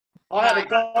I had a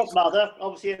godmother.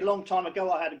 Obviously, a long time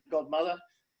ago, I had a godmother,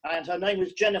 and her name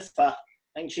was Jennifer.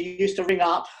 And she used to ring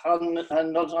up, and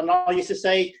I used to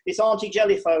say, "It's Auntie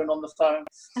Jellyphone on the phone."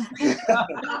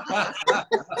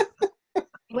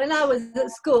 When I was at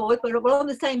school, we're on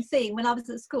the same theme. When I was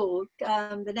at school,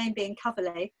 the name being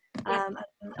Coverley,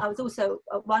 I was also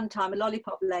at one time a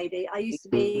lollipop lady. I used to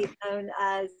be known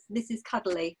as Mrs.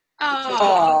 Cuddly.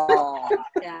 Oh,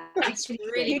 yeah, it's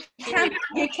really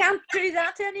you can't do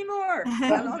that anymore.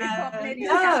 A lollipop lady, you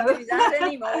No. can't do that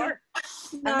anymore.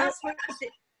 No. And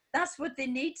that's what they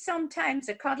need sometimes,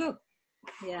 a cuddle.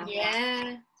 Yeah.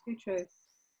 Yeah. Too true.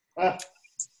 Oh.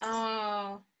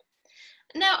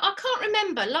 Now I can't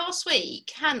remember last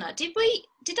week, Hannah. Did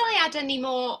I add any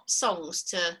more songs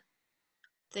to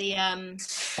the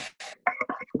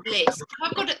list?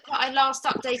 I've got it. I last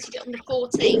updated it on the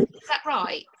 14th. Is that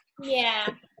right? Yeah.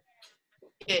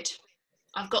 Good.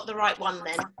 I've got the right one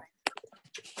then.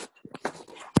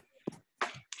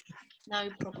 No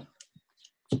problem.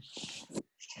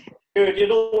 Good.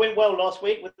 It all went well last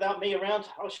week without me around.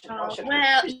 Well,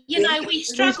 you know, we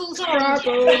struggled on.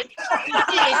 We did,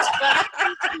 but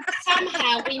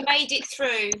somehow we made it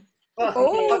through.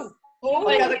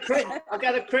 I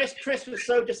gather Chris was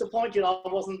so disappointed I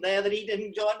wasn't there that he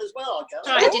didn't join as well.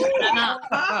 Sorry, I didn't turn up.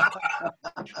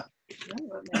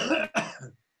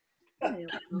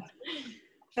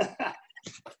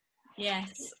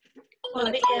 Yes. Well,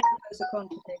 we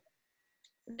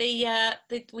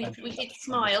did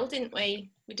Smile, didn't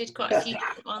we? We did quite a few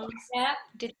different ones. Yeah.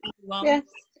 Did one. Yes.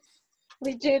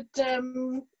 We did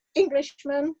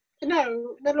Englishman.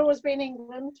 No, they'll always be in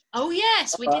England. Oh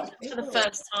yes, we did it for the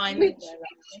first time. I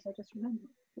just remember.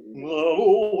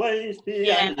 Always be.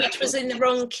 Yeah, which was in the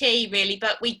wrong key really,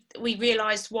 but we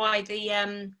realised why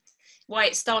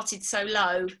it started so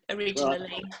low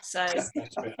originally. So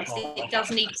it does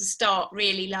need to start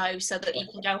really low so that you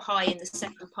can go high in the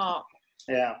second part.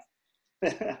 Yeah.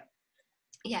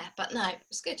 Yeah, but no, it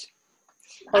was good.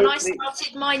 And I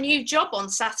started my new job on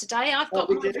Saturday. I've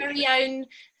got my very own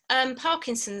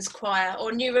Parkinson's choir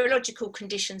or neurological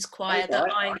conditions choir that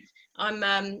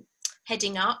I'm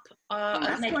heading up.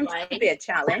 That's going to be a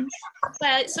challenge.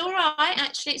 Well, it's all right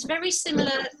actually. It's very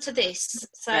similar to this.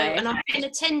 So, and I've been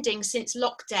attending since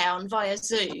lockdown via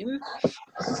Zoom.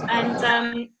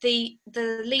 And the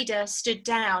leader stood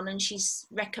down and she's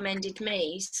recommended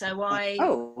me. So I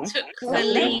took the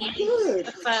lead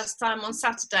the first time on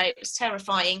Saturday. It was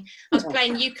terrifying. I was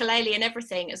playing ukulele and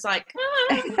everything. It's like,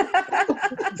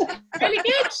 really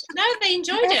good. No, they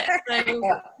enjoyed it. So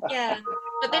yeah,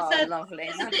 but there's lovely.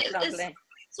 There's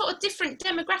sort of different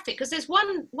demographic because there's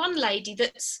one lady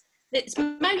that's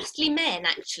mostly men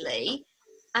actually,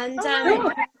 and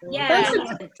yeah,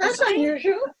 that's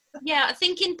unusual. Yeah, I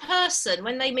think in person,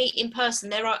 when they meet in person,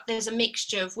 there's a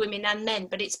mixture of women and men,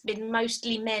 but it's been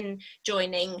mostly men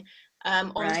joining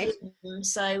on Zoom.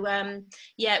 So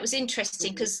yeah, it was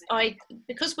interesting because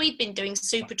we've been doing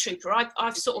Super Trooper,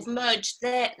 I've sort of merged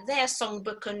their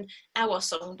songbook and our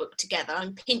songbook together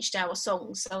and pinched our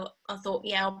songs. So I thought,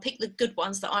 yeah, I'll pick the good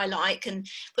ones that I like and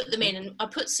put them in. And I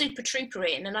put Super Trooper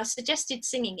in, and I suggested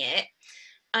singing it.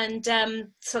 And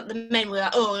so the men were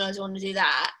like, oh, I don't want to do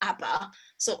that, ABBA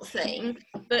sort of thing.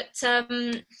 But,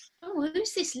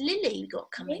 who's this Lily you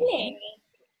got coming in?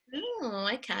 Oh,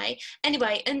 okay.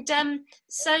 Anyway, and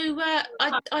so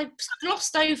I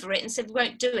glossed over it and said we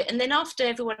won't do it. And then after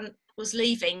everyone was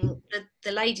leaving,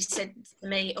 the lady said to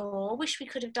me, oh, I wish we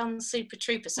could have done Super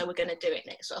Trooper, so we're going to do it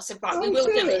next. So I said, right, we will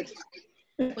do it.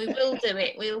 We will do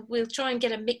it. We'll try and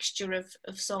get a mixture of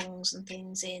songs and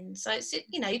things in. So it's,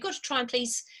 you know, you've got to try and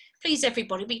please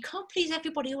everybody, but you can't please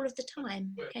everybody all of the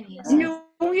time, can you? No,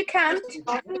 you can't.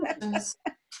 People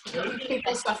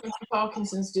suffering from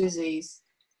Parkinson's disease.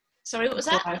 Sorry, what was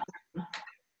that? I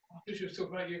think she was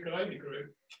talking about ukulele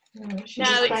group. It's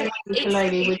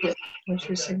ukulele with it when she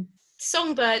was singing.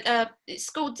 Songbird, it's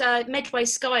called Medway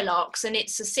Skylarks, and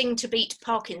it's a sing to beat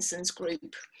Parkinson's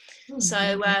group.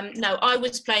 So no, I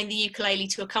was playing the ukulele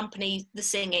to accompany the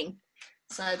singing,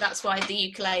 so that's why the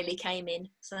ukulele came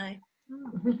in. So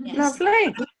yes.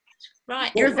 Lovely,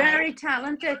 right? You're very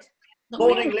talented.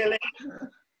 Morning, Lily.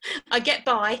 I get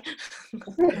by.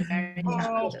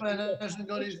 Oh, Ben hasn't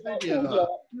got his video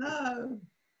up.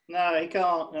 No, he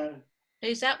can't. No.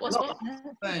 Who's that? What's what?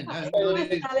 Ben hasn't got his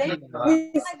video up.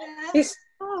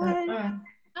 Hi.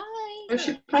 Oh,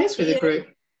 she plays with the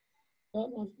group.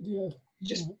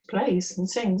 Just plays and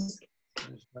sings.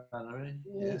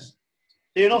 Yes.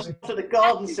 You're not at the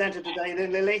garden centre today,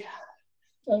 then, Lily?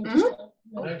 Hmm?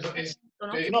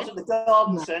 You're not at the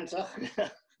garden centre.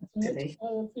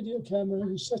 Video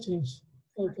camera settings.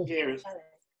 Here is.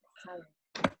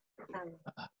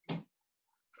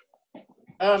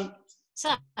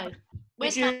 So,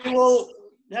 where's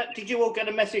did you all get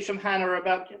a message from Hannah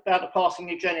about the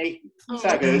passing of Jenny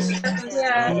Saggers?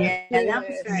 Yeah. That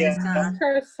was very sad.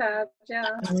 So sad,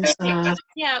 yeah.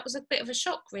 Yeah, it was a bit of a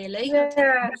shock, really. Yes.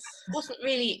 Wasn't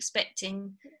really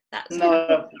expecting that.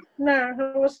 No. No,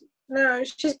 it was, no,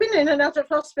 she's been in and out of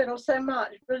hospital so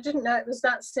much, but I didn't know it was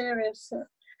that serious. That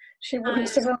she wouldn't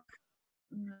survive.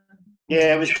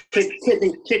 Yeah, it was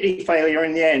kidney failure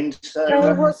in the end. So. No,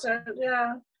 it wasn't,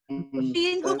 yeah. Was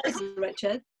she in hospital,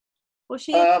 Richard? Was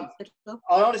she in hospital?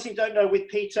 I honestly don't know with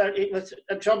Peter.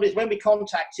 The trouble is when we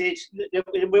contacted,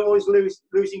 we always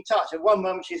losing touch. At one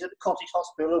moment she's at the cottage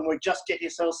hospital and we're just getting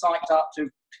ourselves psyched up to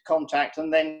contact,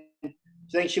 and then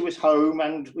she was home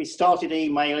and we started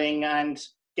emailing and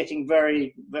getting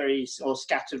very, very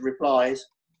scattered replies.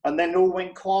 And then it all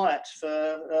went quiet for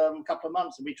a couple of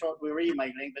months, and we were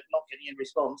emailing but not getting any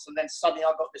response. And then suddenly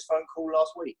I got this phone call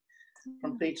last week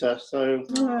from Peter. So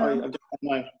I don't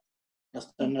know.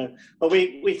 Just don't know. But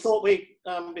we thought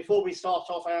before we start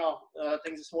off our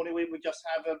things this morning, we would just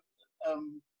have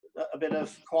a bit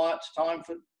of quiet time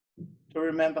to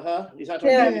remember her. Is that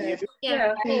okay with you?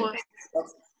 Yeah, of course.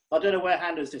 I don't know where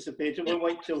Hannah's disappeared. We'll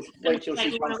wait till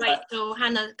she comes back. Till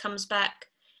Hannah comes back.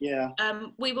 Yeah.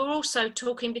 We were also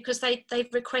talking because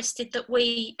they've requested that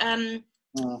we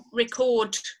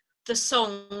record the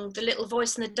song, the Little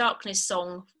Voice in the Darkness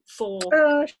song for.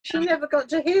 Oh, she never got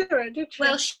to hear it, did she?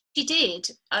 Well, she did,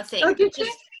 I think. Oh, did she?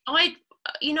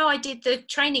 I did the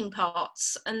training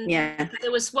parts, and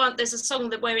there's a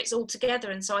song where it's all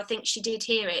together, and so I think she did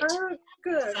hear it. Oh,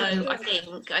 good. So I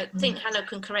think Hannah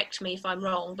can correct me if I'm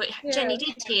wrong, but Jenny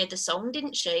did hear the song,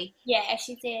 didn't she? Yeah,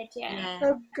 she did. Yeah.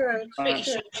 Oh, good. Pretty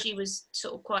sure she was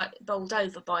sort of quite bowled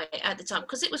over by it at the time,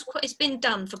 because it's been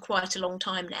done for quite a long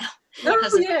time now.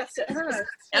 Oh, yes, it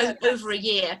has. Over a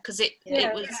year, because it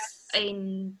was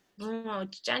in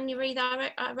January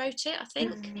that I wrote it, I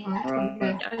think.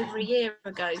 Over a year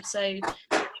ago, so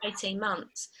 18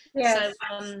 months. Yes.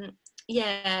 So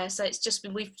so it's just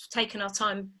been, we've taken our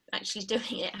time actually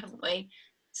doing it, haven't we?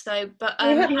 So, but we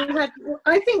haven't had,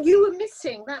 I think you were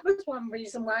missing. That was one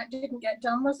reason why it didn't get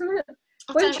done, wasn't it?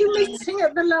 Weren't you missing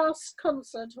at the last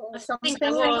concert or something? I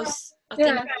think I was.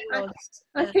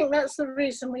 I think that's the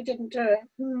reason we didn't do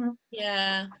it.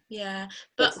 Yeah.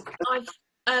 But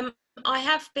I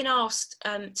have been asked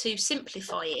to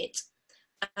simplify it,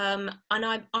 and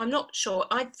I'm not sure.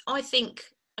 I think,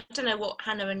 I don't know what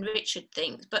Hannah and Richard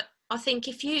think, but I think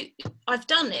I've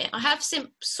done it. I have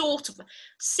sort of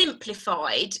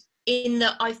simplified in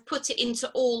that I've put it into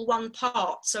all one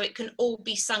part, so it can all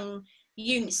be sung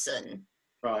unison.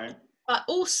 Right. But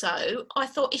also, I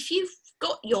thought if you've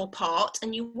got your part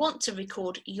and you want to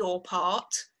record your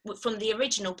part from the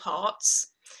original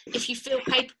parts, if you feel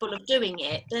capable of doing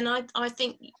it, then I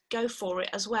think go for it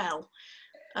as well.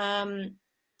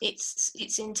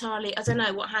 It's entirely, I don't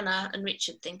know what Hannah and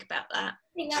Richard think about that.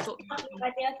 I think that's a good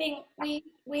idea. I think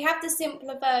we have the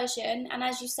simpler version, and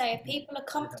as you say, if people are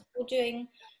comfortable doing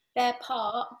their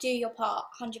part, do your part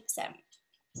 100%.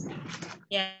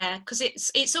 Yeah, because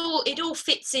it all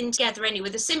fits in together anyway.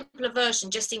 The simpler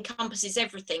version just encompasses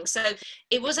everything. So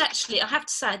it was actually, I have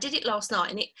to say, I did it last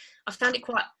night, and I found it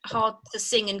quite hard to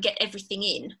sing and get everything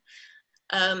in.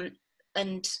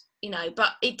 And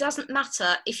but it doesn't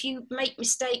matter if you make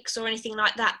mistakes or anything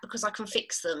like that, because I can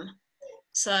fix them.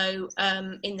 So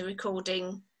in the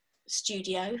recording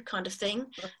studio kind of thing,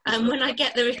 and when I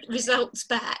get the results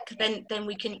back, then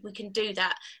we can do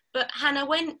that. But Hannah,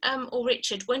 when or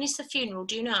Richard, when is the funeral?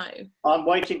 Do you know? I'm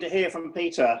waiting to hear from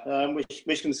Peter,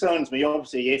 which concerns me.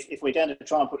 Obviously, if we're going to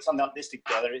try and put something like this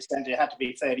together, it's going to have to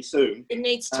be fairly soon. It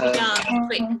needs to be done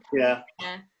quick. Yeah.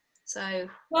 So.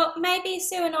 Well, maybe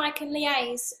Sue and I can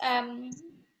liaise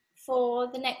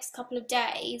for the next couple of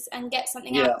days and get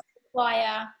something out of the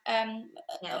choir, an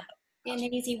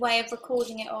easy way of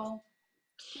recording it all.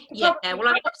 Yeah. Well,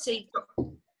 I obviously.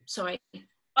 Sorry.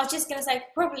 I was just going to say,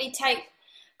 probably take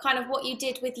kind of what you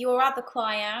did with your other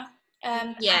choir.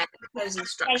 Those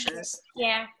instructions.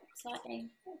 Yeah, slightly.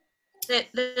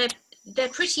 They're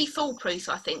pretty foolproof,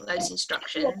 I think, those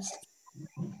instructions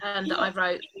that I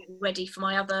wrote ready for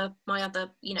my other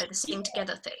the sing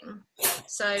together thing.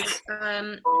 So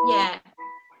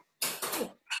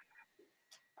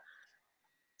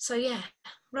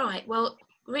right. Well,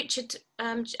 Richard,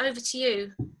 over to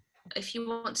you if you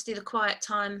want to do the quiet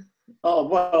time. Oh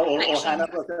well, or Hannah.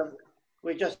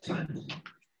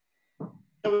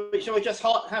 Shall we just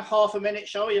have half a minute,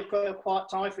 shall we? You've got a quiet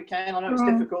time if we can. I know it's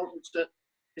difficult.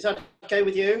 Is that okay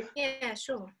with you? Yeah,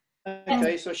 sure.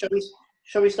 Okay, so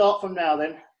shall we start from now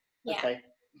then? Yeah. Okay.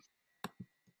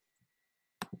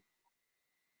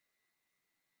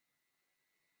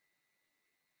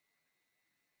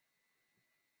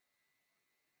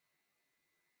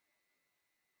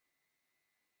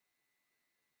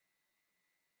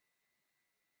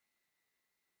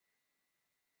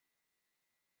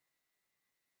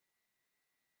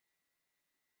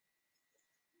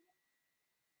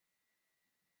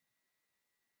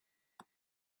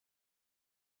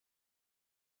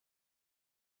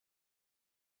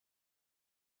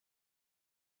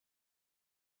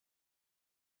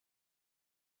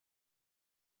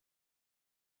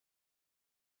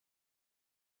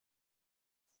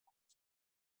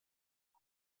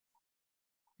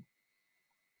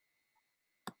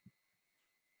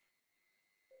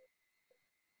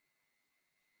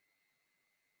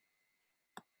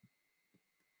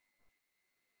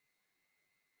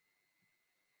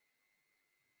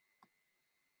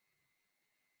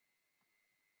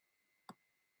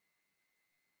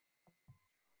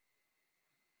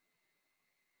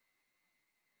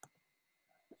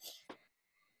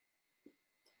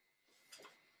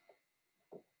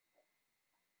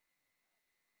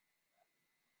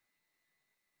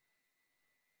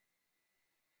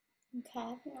 Okay,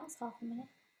 I think that's half a minute.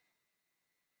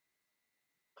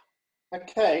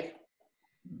 Okay.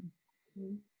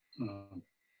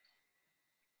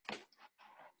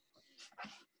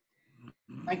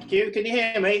 Thank you. Can you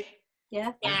hear me?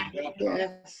 Yeah.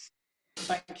 Yes.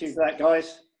 Thank you for that,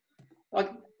 guys.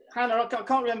 Hannah, I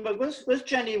can't remember. Was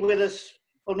Jenny with us?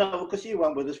 Oh no, because you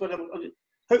weren't with us.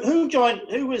 Who joined?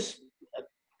 Who was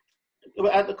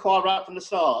at the choir right from the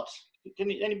start?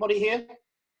 Anybody here?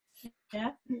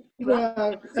 Yeah.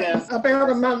 Well, Yeah. about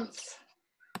a month.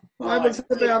 I Right. was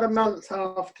about a month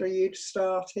after you'd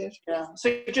started. Yeah.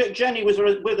 So Jenny was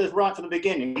with us right from the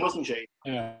beginning, wasn't she?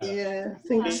 Yeah. Yeah, I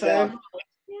think so.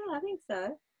 Yeah, I think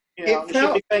so. Yeah. It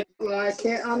felt like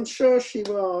it. I'm sure she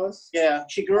was. Yeah.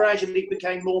 She gradually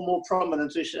became more and more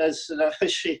prominent as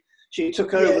she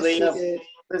took over the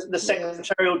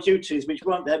secretarial duties, which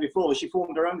weren't there before. She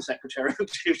formed her own secretarial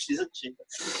duties, didn't she?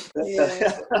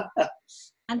 Yeah.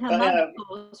 And her mum, of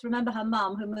course. Remember her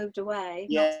mum who moved away?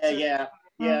 Yeah.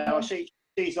 Well, she's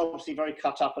obviously very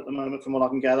cut up at the moment, from what I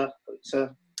can gather.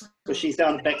 But she's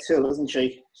down at Bexhill, isn't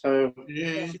she? So.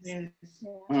 Yeah.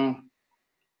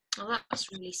 Oh, that's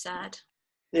really sad.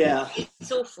 Yeah.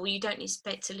 It's awful. You don't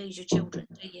expect to lose your children,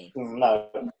 do you? No.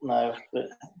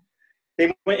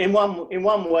 But in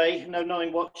one way,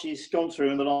 knowing what she's gone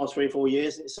through in the last 3 or 4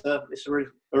 years, it's a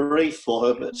relief for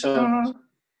her. But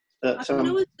I can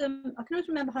always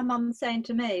remember her mum saying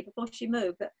to me before she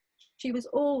moved that she was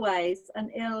always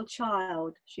an ill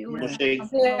child. She always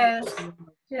Yes,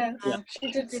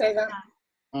 she did say that.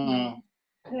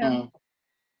 Yeah.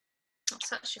 That's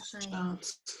such a shame.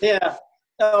 Yeah.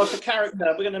 Oh, it's a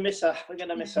character. We're going to miss her.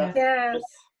 Yes,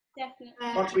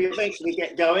 definitely. Once we eventually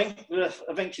get going,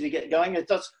 it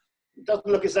doesn't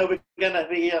look as though we're going to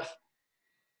be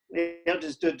able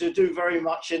to do very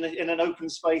much in an open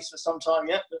space for some time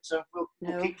yet, but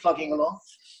we'll keep plugging along.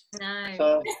 No.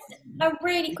 So, a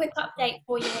really quick update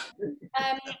for you.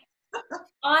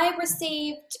 I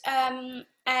received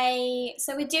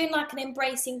so we're doing like an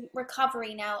embracing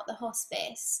recovery now at the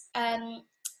hospice. And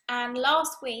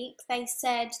last week they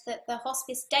said that the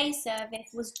hospice day service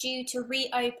was due to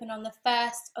reopen on the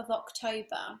 1st of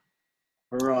October.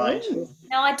 Right.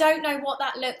 Now I don't know what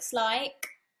that looks like.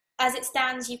 As it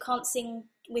stands, you can't sing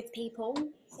with people,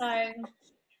 so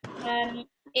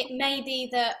it may be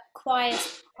that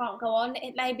choirs can't go on.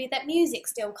 It may be that music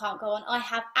still can't go on. I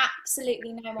have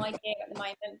absolutely no idea at the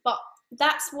moment, but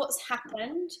that's what's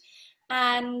happened,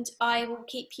 and I will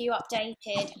keep you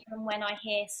updated from when I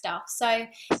hear stuff. So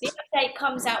the update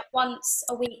comes out once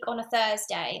a week on a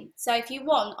Thursday. So if you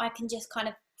want, I can just kind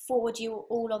of forward you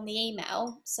all on the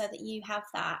email so that you have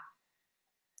that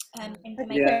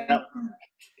information.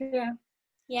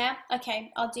 Yeah.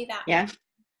 Okay, I'll do that. Yeah.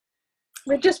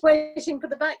 We're just waiting for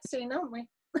the vaccine, aren't we?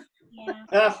 Yeah.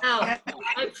 Oh,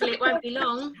 hopefully it won't be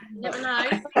long. You never know.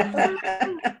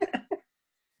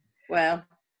 Well,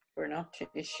 we're not too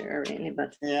sure really,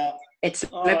 but yeah, it's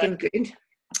looking good.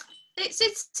 It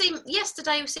seemed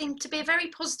yesterday seemed to be a very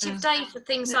positive day for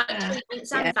things like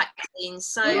treatments and vaccines.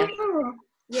 So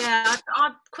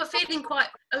I'm feeling quite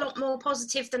a lot more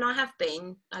positive than I have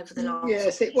been over the last.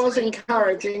 Yes, it was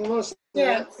encouraging, wasn't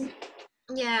it?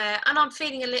 Yeah, and I'm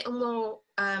feeling a little more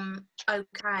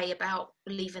okay about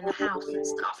leaving the house and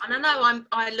stuff. And I know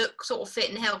I look sort of fit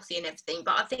and healthy and everything,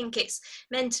 but I think it's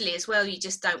mentally as well. You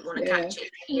just don't want to catch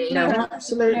it. No,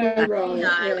 absolutely right.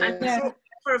 And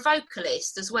for a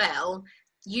vocalist as well,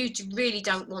 you really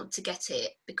don't want to get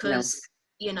it because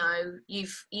you know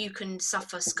you can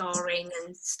suffer scarring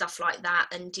and stuff like that,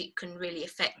 and it can really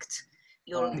affect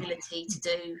your ability to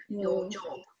do your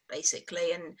job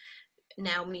basically. And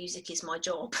now music is my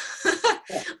job.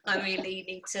 I really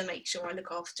need to make sure I look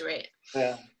after it.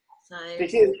 Yeah. So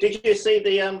did you see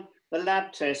the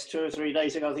lab test 2 or 3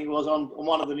 days ago? I think it was on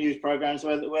one of the news programs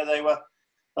where they were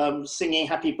singing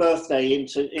 "Happy Birthday"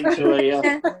 into a.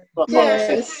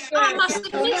 Yes. I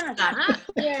must have missed that.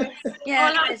 Yeah.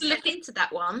 I'll have to look into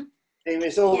that one. It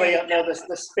was all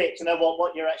the spit, you know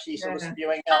what you're actually sort of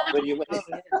spewing out when you.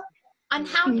 And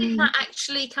how did that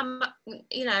actually come up?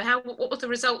 You know, what were the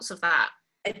results of that?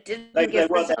 It didn't. They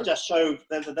just showed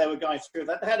that they were going through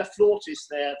that. They had a flautist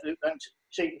there, and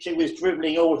she was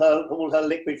dribbling all her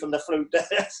liquid from the flute out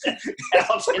into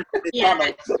the tunnel.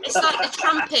 It's like the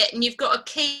trumpet, and you've got a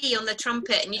key on the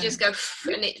trumpet, and you just go,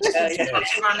 and it just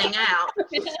starts running out.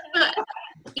 But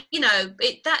you know,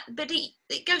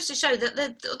 it goes to show that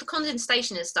the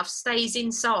condensation and stuff stays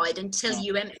inside until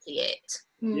you empty it.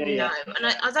 Yeah. No,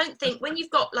 and I don't think when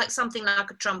you've got like something like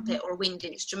a trumpet or a wind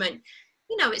instrument,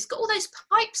 you know, it's got all those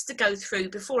pipes to go through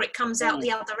before it comes out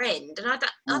the other end, and I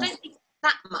don't think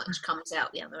that much comes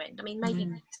out the other end. I mean, maybe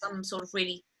some sort of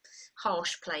really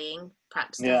harsh playing,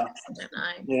 perhaps. Yeah. I don't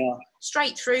know. Yeah.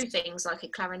 Straight through things like a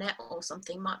clarinet or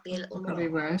something might be a little more. Probably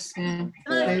worse. Yeah.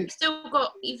 No,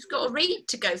 you've got a reed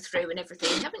to go through and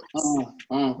everything, haven't you?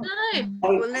 No.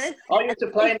 I used to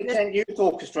play in the Kent Youth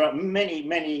Orchestra many,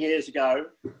 many years ago,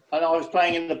 and I was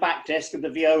playing in the back desk of the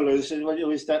violas, and it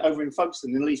was over in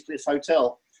Folkestone, in the Leeds Bliss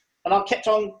Hotel, and I kept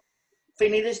on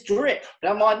feeling this drip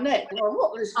down my neck.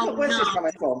 Where's this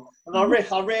coming from? And I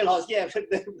realised, yeah,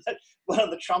 one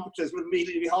of the trumpeters was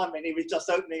immediately behind me, and he was just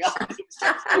opening up.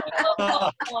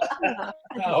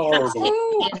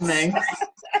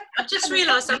 I've just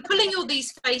realised I'm pulling all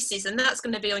these faces, and that's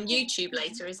going to be on YouTube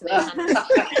later, isn't it?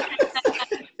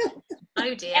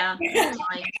 Oh dear.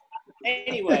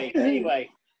 Anyway,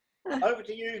 over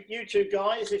to you two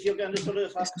guys, if you're going to sort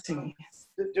of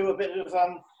do a bit of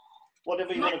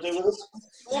whatever you want to do with us.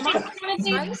 I'm going to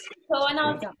do vocal and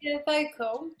I'll do a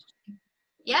vocal.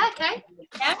 Yeah, okay.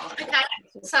 Yeah. Okay.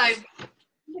 So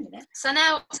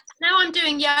now I'm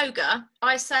doing yoga.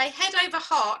 I say head over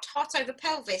heart, heart over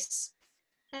pelvis.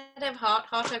 Head over heart,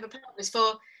 heart over pelvis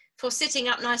for sitting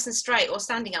up nice and straight or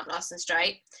standing up nice and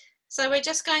straight. So we're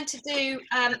just going to do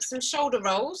some shoulder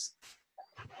rolls.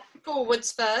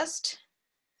 Forwards first.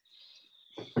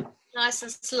 Nice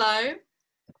and slow.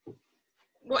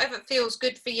 Whatever feels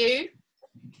good for you.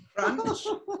 Or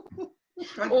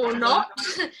not.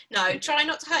 No, try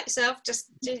not to hurt yourself.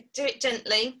 Just do it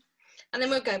gently. And then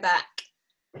we'll go back.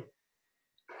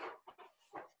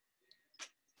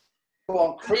 Go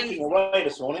on, creaking away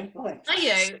this morning. Right. Are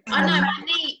you? I know,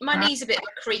 my knee's a bit of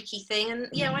a creaky thing, and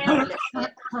yeah, I am a little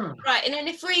bit. Right, and then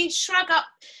if we shrug up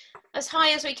as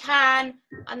high as we can,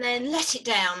 and then let it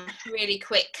down really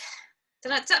quick.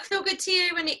 Does that feel good to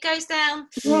you when it goes down?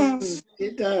 Yes,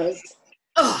 it does.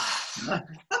 Oh.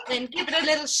 Then give it a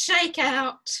little shake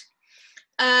out.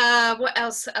 What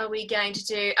else are we going to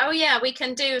do? Oh yeah, we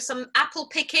can do some apple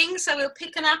picking. So we'll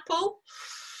pick an apple,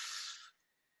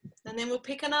 and then we'll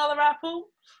pick another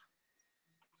apple,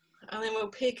 and then we'll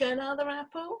pick another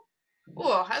apple.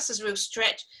 Oh, that's a real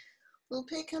stretch. We'll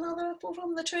pick another apple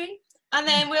from the tree, and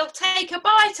then we'll take a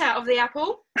bite out of the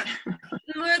apple, and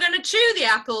we're going to chew the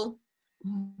apple.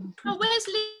 Oh, where's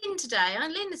Lynn today? Oh,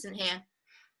 Lynn isn't here.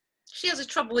 She has a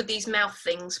trouble with these mouth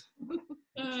things.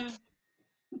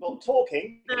 Not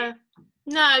talking.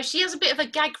 No, she has a bit of a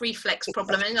gag reflex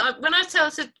problem, and when I tell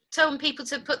people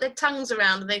to put their tongues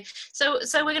around them, so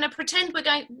we're going to pretend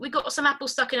we've got some apple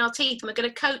stuck in our teeth, and we're going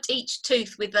to coat each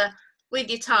tooth with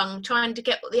your tongue, trying to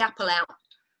get the apple out.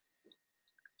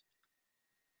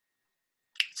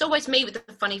 It's always me with the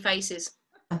funny faces.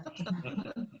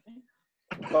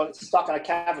 Well, it's stuck in a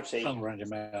cavity. Tongue around your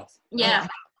mouth. Yeah.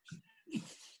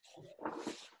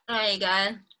 There you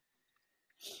go.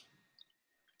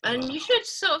 And you should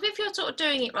sort of, if you're sort of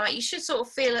doing it right, you should sort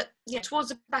of feel it, towards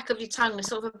the back of your tongue, there's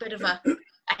sort of a bit of a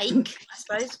ache, I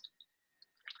suppose.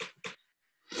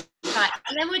 Right,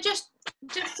 and then we're just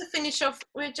to finish off,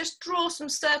 we'll just draw some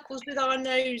circles with our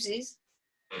noses.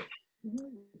 More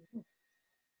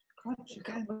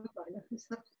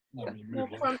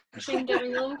crunching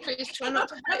going on, please try not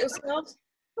to hurt yourselves.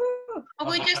 And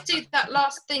we'll just do that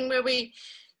last thing where we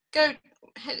go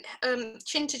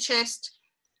chin to chest,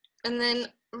 and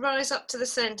then rise up to the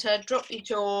centre, drop your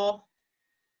jaw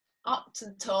up to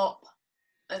the top,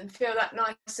 and feel that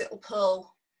nice little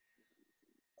pull.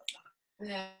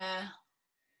 Yeah.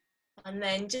 And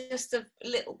then just a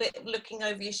little bit of looking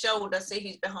over your shoulder, see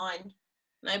who's behind.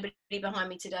 Nobody behind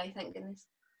me today, thank goodness.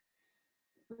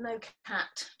 No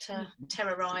cat to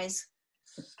terrorise.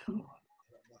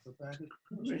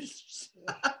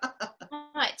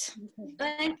 Right,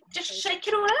 then just shake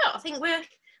it all out. I think we're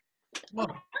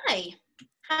okay.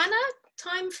 Hannah,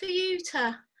 time for you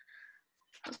to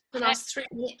the last 3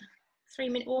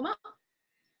 minute warm up.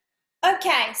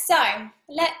 Okay, so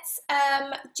let's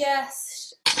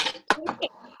just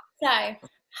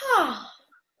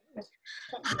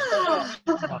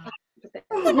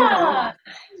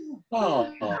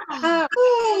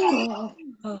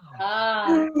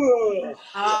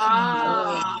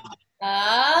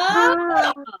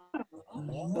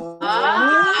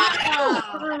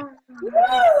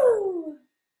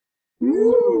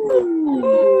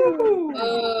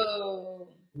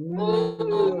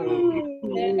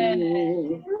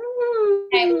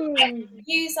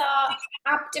use our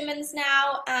abdomens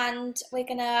now, and we're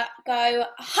gonna go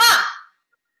ha.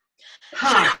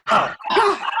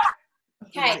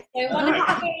 Okay, so I want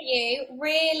to hear you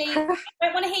really, I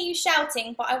don't want to hear you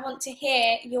shouting, but I want to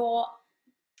hear your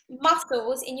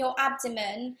muscles in your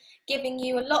abdomen giving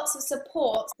you lots of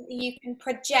support so that you can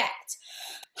project.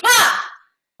 Ha!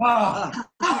 Ah.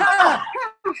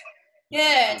 Good.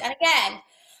 And again.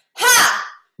 Ha!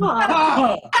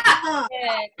 Ah.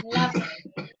 Good. Lovely.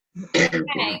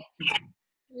 Okay.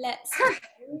 Let's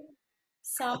do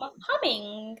some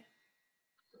humming.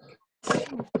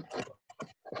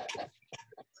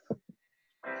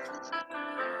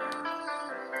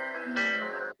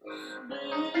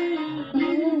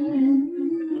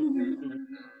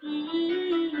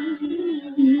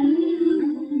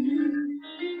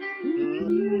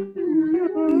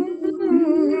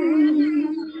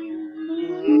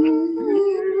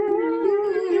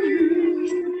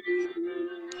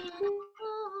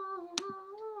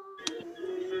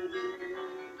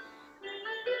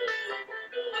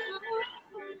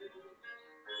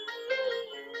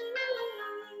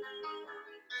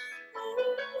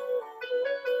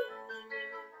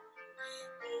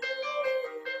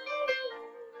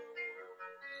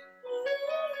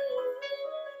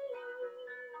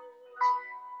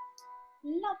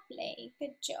 Lovely,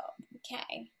 good job.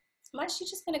 Okay, so I'm actually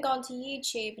just going to go onto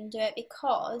YouTube and do it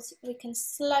because we can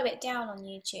slow it down on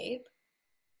YouTube.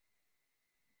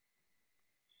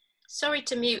 Sorry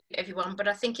to mute everyone, but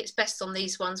I think it's best on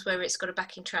these ones where it's got a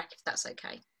backing track, if that's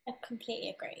okay. I completely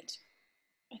agreed.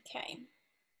 Okay,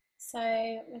 so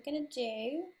we're going to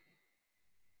do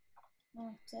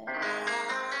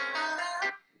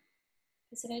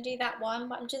so I'm going to do that one,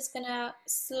 but I'm just going to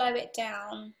slow it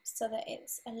down so that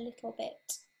it's a little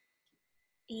bit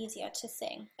easier to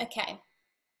sing. Okay.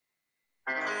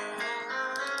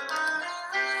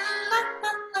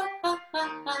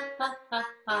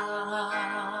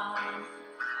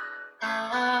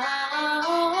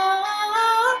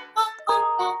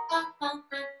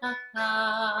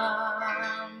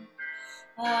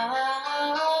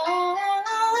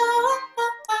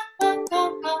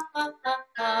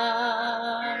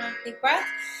 Big breath.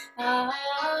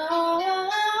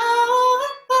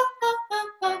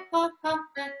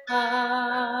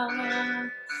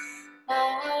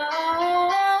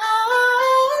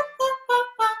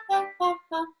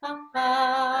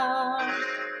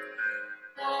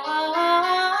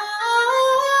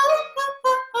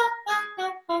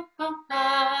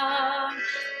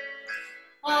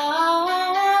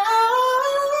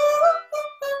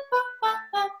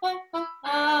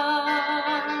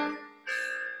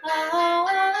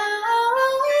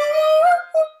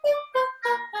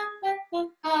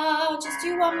 Just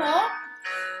do one more.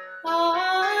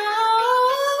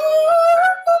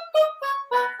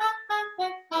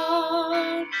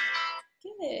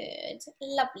 Good,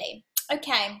 lovely.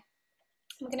 Okay,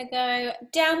 we're going to go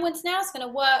downwards now. It's going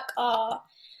to work our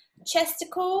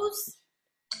chesticles.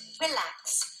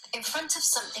 Relax in front of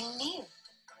something new.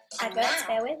 And Adverts, now,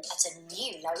 bear with. at a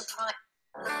new low price.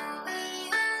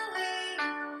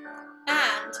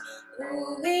 And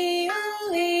ooh-wee,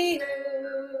 ooh-wee, ooh.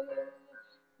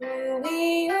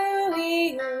 Ooh-wee,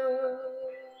 ooh-wee, ooh.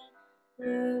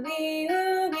 Ooh-wee,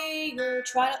 ooh-wee, ooh.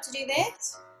 Try not to do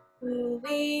this.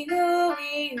 Ooh-wee,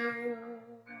 ooh-wee, ooh.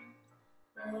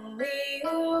 Ooh-wee,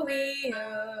 ooh-wee,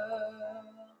 ooh.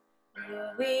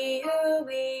 Ooh-wee,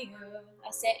 ooh-wee, ooh.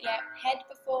 That's it, yeah. Head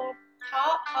before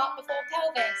heart, heart before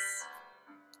pelvis.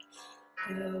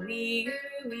 Ooh-wee,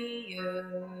 ooh-wee,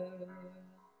 ooh.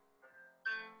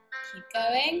 Keep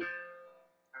going.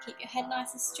 Keep your head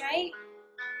nice and straight.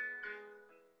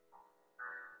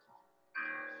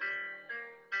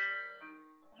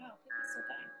 Wow, people are still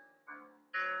going.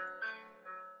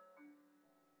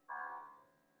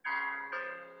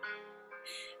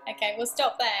 Okay, we'll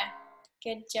stop there.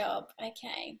 Good job.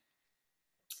 Okay.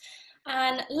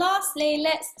 And lastly,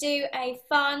 let's do a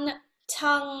fun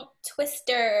tongue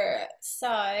twister. So,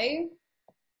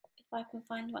 if I can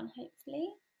find one, hopefully.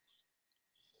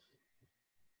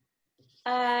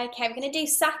 Okay, we're going to do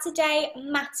Saturday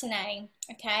matinee.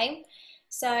 Okay,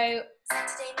 so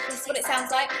this is what it sounds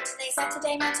like.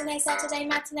 Saturday matinee, Saturday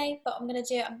matinee. But I'm going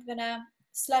to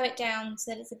slow it down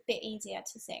so that it's a bit easier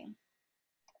to sing.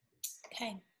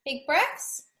 Okay, big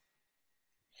breaths.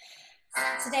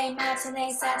 Saturday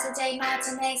matinee, Saturday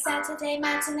matinee, Saturday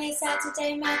matinee,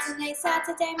 Saturday matinee,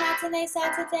 Saturday matinee,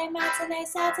 Saturday matinee,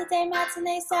 Saturday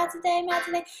matinee, Saturday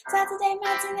matinee,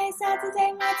 Saturday matinee,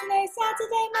 Saturday matinee,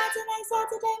 Saturday matinee,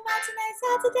 Saturday matinee,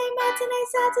 Saturday matinee,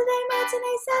 Saturday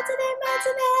matinee, Saturday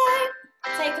matinee.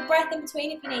 Take a breath in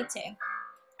between if you need to.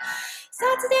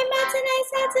 Saturday matinee,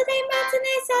 Saturday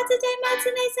matinee, Saturday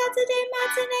matinee, Saturday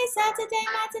matinee, Saturday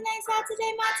matinee,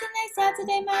 Saturday matinee,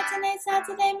 Saturday matinee,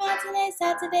 Saturday matinee,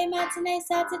 Saturday matinee,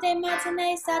 Saturday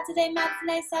matinee, Saturday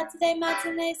matinee, Saturday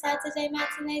matinee, Saturday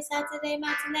matinee, Saturday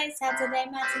matinee, Saturday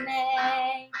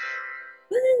matinee.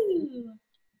 Woo!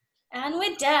 And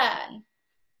we're done.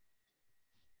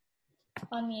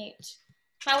 On mute.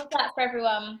 How was that for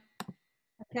everyone?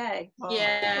 Okay.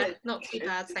 Yeah, not too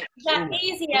bad, thank Is that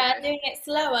easier doing it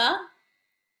slower?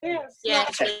 Yes. you. Yeah,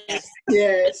 it is.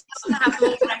 Yes. I have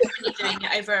more pressure when you're doing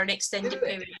it over an extended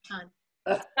period of time.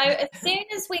 So as soon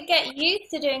as we get used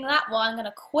to doing that one, I'm going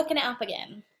to quicken it up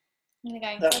again. I'm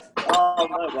going to go. Oh,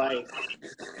 no way.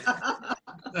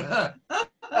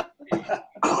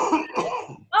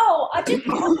 Oh, I just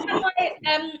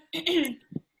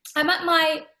I'm at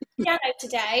my piano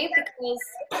today because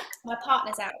my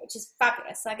partner's out, which is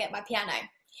fabulous. So I get my piano.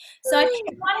 So I just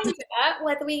wonder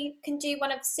whether we can do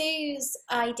one of Sue's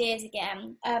ideas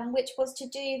again, which was to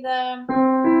do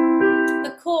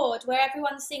the chord where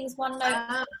everyone sings one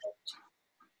note.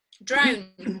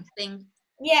 Drone thing.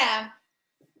 Yeah.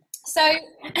 So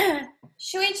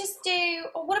should we just do?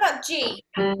 Or what about G?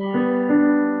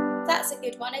 That's a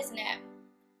good one, isn't it?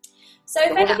 So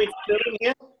What are we doing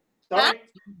here? Sorry?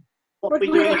 What are we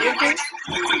doing here?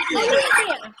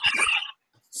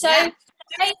 So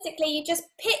basically, you just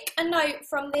pick a note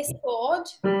from this chord.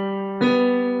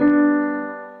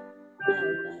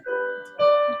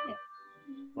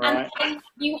 Right. And then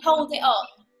you hold it on.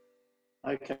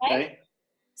 Okay.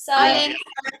 So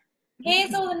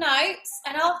here's all the notes,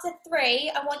 and after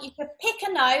 3, I want you to pick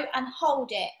a note and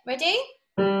hold it. Ready?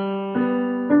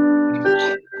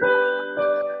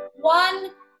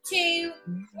 1, 2,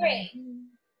 3.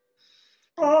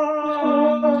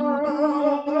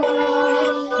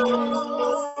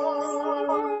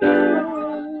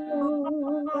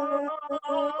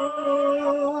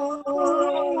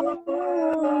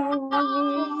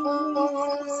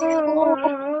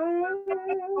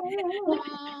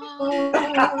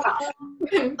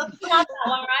 That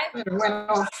one, right?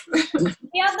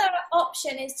 The other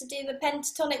option is to do the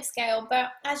pentatonic scale,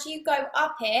 but as you go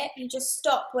up it, you just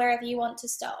stop wherever you want to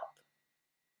stop.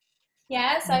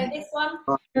 Yeah, so this one.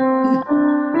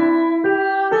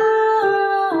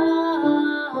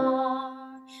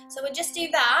 So we'll just do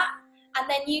that, and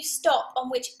then you stop on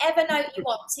whichever note you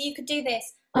want. So you could do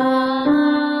this, and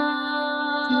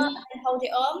then hold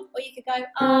it on, or you could go,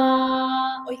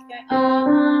 or you could go,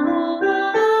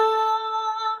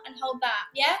 and hold that.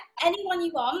 Yeah, any one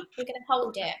you want, we're going to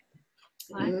hold it.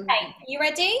 Okay, you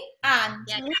ready? And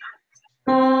yeah.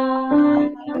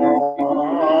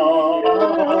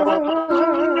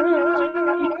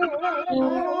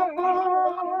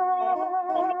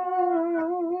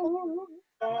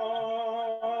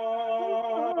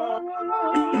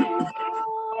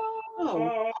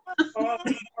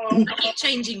 I keep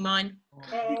changing mine.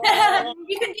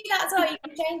 You can do that as well, you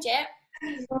can change it.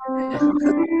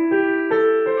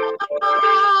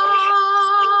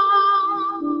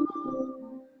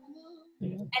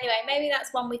 Anyway, maybe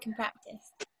that's one we can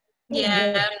practice.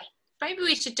 Yeah, maybe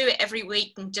we should do it every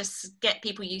week and just get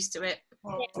people used to it.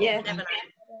 Yeah. Never know.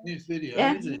 This video,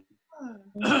 Yeah. is it?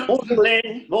 Morning,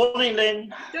 Lynn. Morning,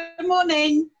 Lynn. Good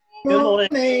morning. Good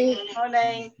morning.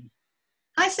 Morning.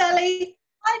 Hi, Sally.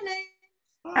 Hi, Lynn.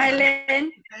 Hi,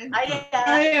 Lynn.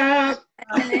 Hiya.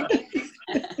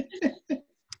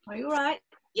 Are you all right?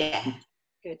 Yeah.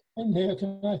 Good. I'm here.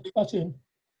 Can I butt in?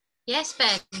 Yes,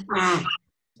 Ben. I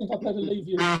think I'd better leave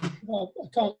you. I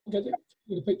can't get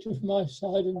a picture from my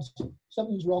side, and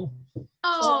something's wrong.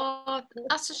 Oh,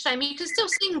 that's a shame. You can still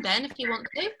sing, Ben, if you want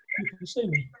to. You can see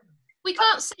me. We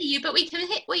can't see you, but we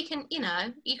can, you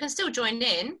know, you can still join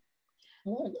in.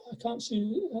 I can't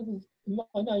see my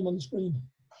name on the screen.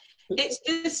 It's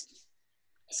just,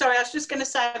 sorry, I was just going to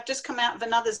say, I've just come out of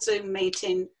another Zoom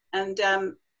meeting, and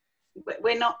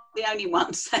we're not the only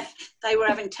ones. They were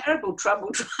having terrible trouble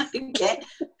trying to get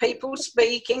people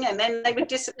speaking, and then they were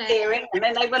disappearing, and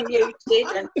then they were muted,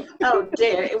 and oh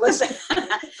dear, it was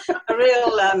a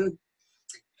real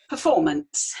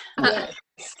performance.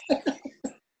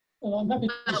 Well, I'm happy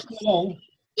to sing along.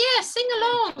 Yeah, sing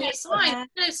along. It's fine. We're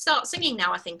going to start singing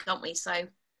now, I think, aren't we? So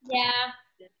Yeah.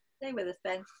 Stay with us,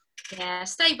 Ben. yeah,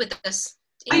 stay with us.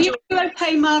 Are you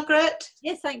okay, Margaret?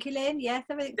 Yes, thank you, Lynn. Yes,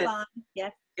 everything's Good. fine.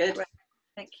 Yes, Good. great.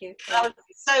 Thank you. I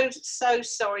was so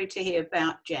sorry to hear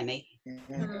about Jenny.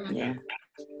 Yeah.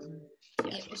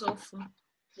 It was awful.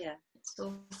 Yeah. It's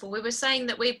awful. We were saying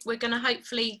that we're going to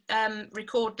hopefully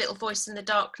record Little Voice in the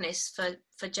Darkness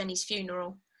for Jenny's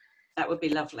funeral. That would be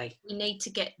lovely. We need to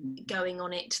get going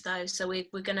on it though, so we're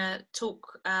going to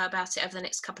talk about it over the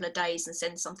next couple of days and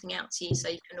send something out to you so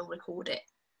you can all record it.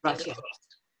 Right,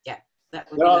 yeah,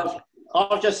 that would be lovely.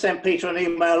 I've just sent Peter an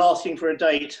email asking for a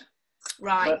date.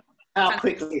 Right. But how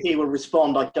quickly he will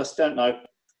respond, I just don't know.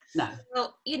 No.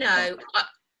 Well, you know,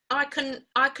 I can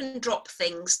drop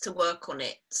things to work on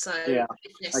it, so yeah.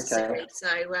 if necessary. Okay. So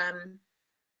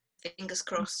fingers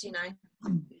crossed, you know,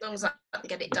 as long as I can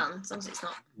get it done, as long as it's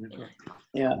not, you know.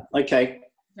 Yeah. Okay.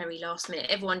 Very last minute.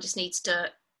 Everyone just needs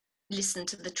to listen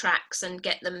to the tracks and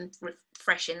get them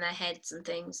fresh in their heads and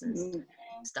things and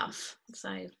stuff.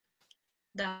 So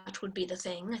that would be the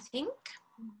thing, I think.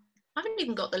 I haven't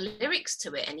even got the lyrics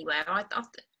to it anywhere. I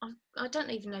don't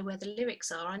even know where the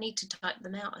lyrics are. I need to type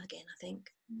them out again. I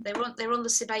think they're on the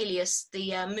Sibelius,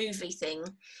 the movie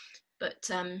thing, but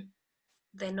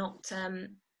they're not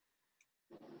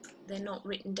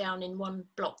written down in one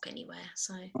block anywhere.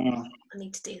 So I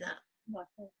need to do that.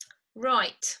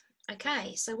 Right.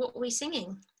 Okay. So what are we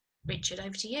singing? Richard, over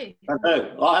to you. I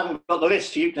know. I haven't got the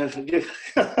list. Would you like me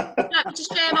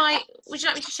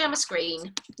to share my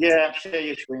screen? Yeah, share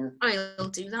your screen. I'll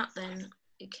do that then.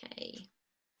 Okay.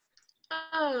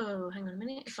 Oh, hang on a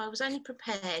minute. If I was only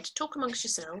prepared, talk amongst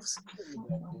yourselves,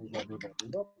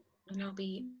 and I'll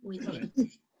be with you.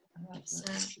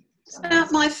 It's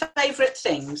about my favourite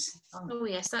things. Oh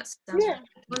yes, that sounds right.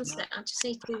 One sec. I just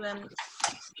need to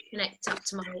connect up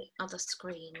to my other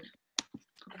screen.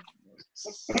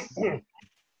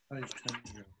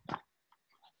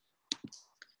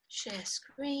 Share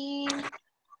screen.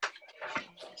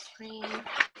 Right.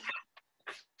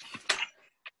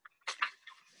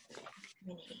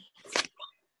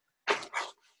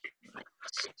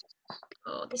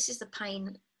 Oh, this is the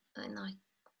pain. And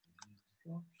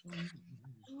oh,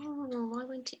 why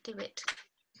won't it do it?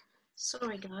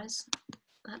 Sorry, guys.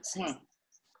 That's it.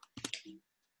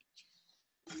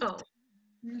 Oh,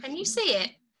 can you see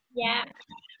it? Yeah.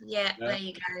 Yeah, there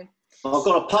you go. I've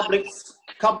got a public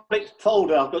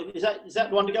folder. Is that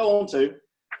the one to go on to?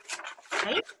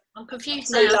 Okay. I'm confused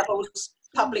So now. Levels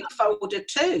public folder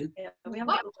too. Yeah, we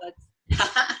haven't got the words.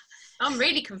 I'm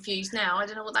really confused now. I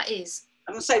don't know what that is.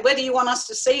 I'm going to say whether you want us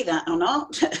to see that or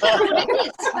not. It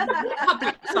is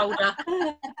public folder.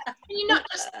 Can you not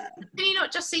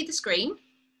just see the screen?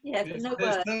 Yeah, no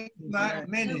words. That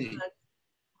many.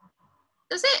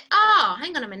 Does it? Ah,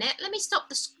 hang on a minute. Let me stop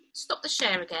the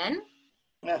share again.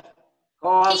 Yeah.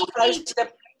 Oh, I was close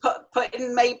to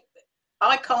putting my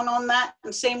icon on that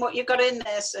and seeing what you got in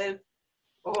there, Sue.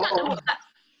 I don't know what that.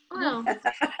 Well, no.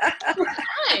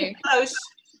 Close.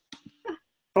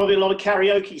 Probably a lot of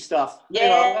karaoke stuff.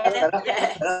 Yeah. Better.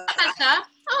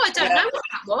 Oh, I don't know what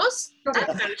that was.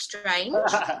 That's very strange.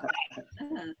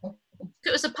 If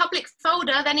it was a public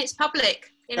folder, then it's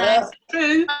public. You know.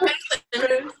 True.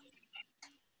 True.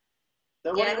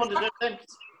 So what do you want to do then?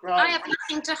 Right. I have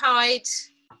nothing to hide.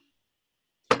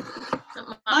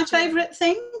 My favourite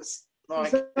things.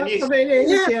 Right. It is,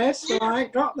 yes,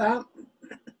 right, got that.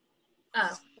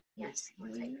 Oh, yes.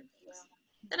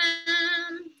 Ta-da!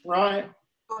 Right.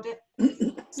 Got it.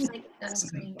 Take that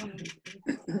screen.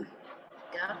 Go.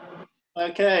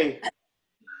 Okay.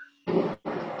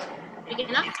 Big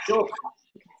enough? Sure.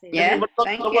 Yeah, Everybody got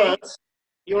thank the you. words?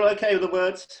 You're okay with the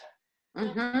words?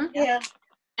 Mm-hmm. Yeah.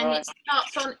 And Right. it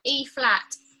starts on E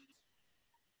flat.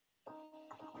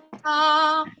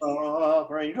 Ah.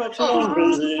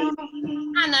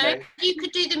 Hannah, you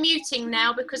could do the muting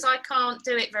now because I can't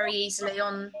do it very easily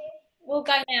on. We'll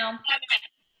go now.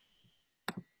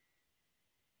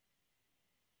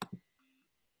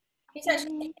 Who's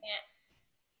actually taking it?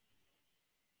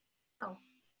 Oh.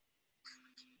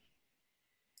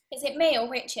 Is it me or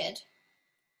Richard?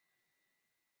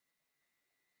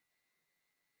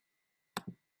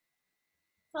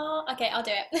 Oh, okay, I'll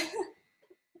do it.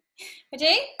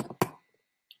 Ready?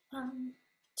 1,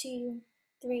 2,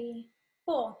 3,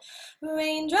 4.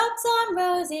 Raindrops on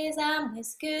roses and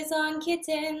whiskers on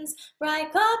kittens,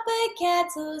 bright copper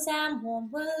kettles and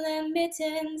warm woolen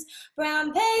mittens,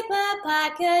 brown paper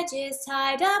packages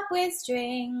tied up with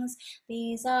strings.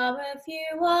 These are a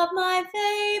few of my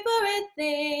favorite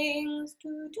things.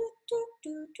 Do, do, do,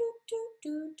 do, do, do,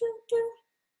 do, do, do.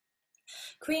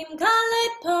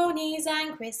 Cream-coloured ponies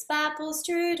and crisp apple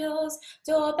strudels,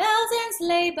 doorbells and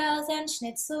sleigh bells and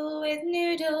schnitzel with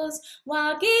noodles,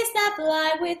 wild geese that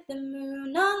fly with the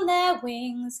moon on their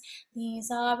wings. These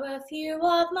are a few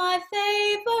of my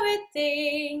favourite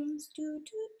things. Do,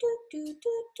 do, do, do,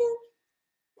 do, do.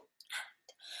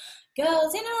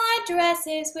 Girls in white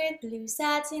dresses with blue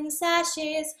satin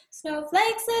sashes,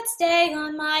 snowflakes that stay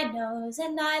on my nose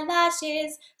and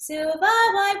eyelashes, silver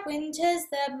white winters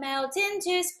that melt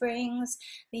into springs.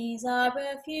 These are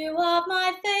a few of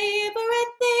my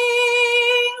favorite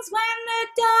things. When the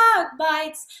dog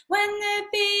bites, when the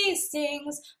bee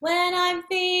stings, when I'm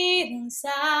feeling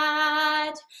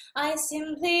sad, I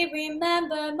simply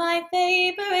remember my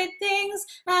favorite things,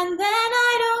 and then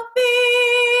I don't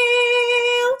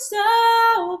feel so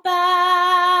bad.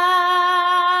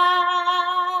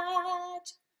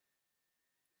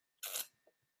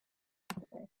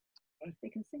 They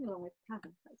can sing along with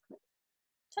Kevin. That's good.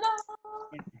 Ta-da!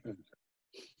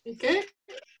 Okay.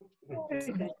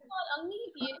 Very good. I'll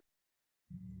leave you.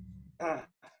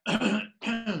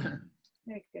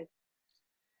 Very good.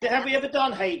 Have we ever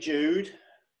done Hey Jude?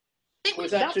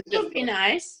 Was that too That would be difficult?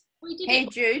 nice. We did Hey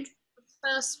it Jude. the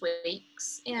first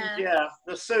weeks. Yeah. Yeah,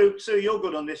 the Sue, you're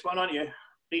good on this one, aren't you?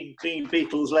 Being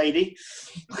Beatles lady.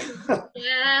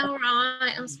 Yeah, all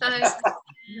right, I suppose.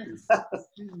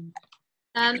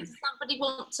 Does somebody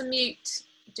want to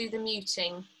do the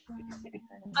muting?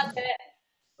 I'll do it.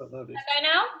 Can I go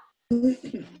now?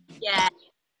 Yeah.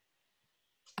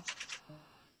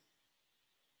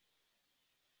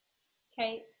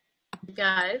 Okay.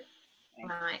 Go.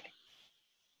 Right.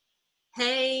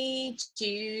 Hey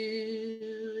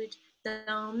Jude,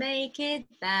 don't make it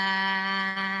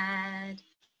bad.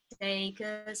 Take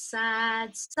a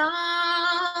sad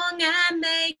song and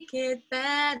make it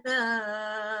better.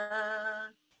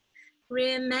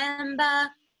 Remember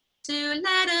to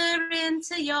let her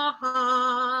into your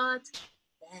heart.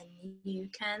 Then you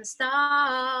can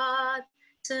start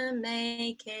to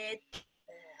make it better.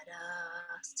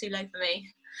 It's too late for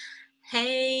me.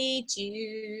 Hey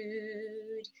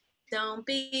Jude, don't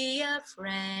be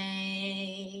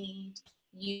afraid.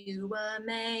 You were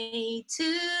made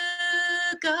to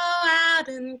go out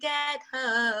and get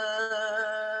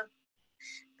her.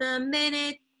 The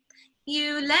minute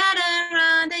you let her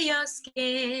under your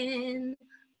skin,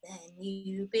 then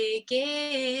you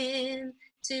begin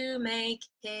to make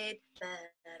it better.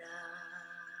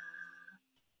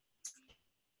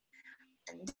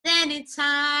 And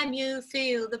anytime you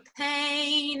feel the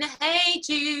pain, hey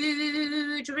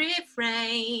Jude,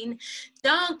 refrain.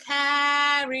 Don't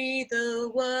carry the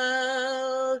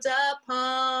world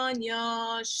upon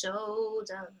your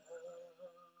shoulder.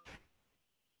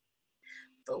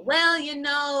 For well you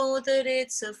know that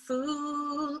it's a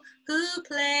fool who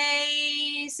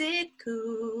plays it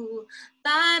cool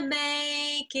by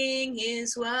making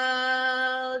his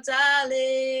world a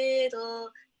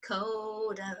little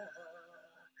colder.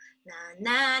 Na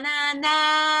na na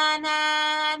na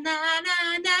na na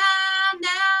na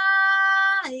na,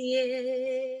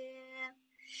 yeah.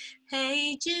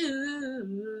 Hey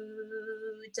Jude,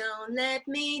 don't let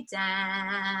me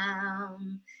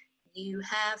down. You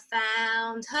have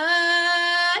found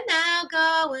her, now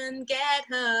go and get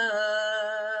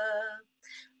her.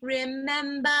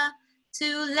 Remember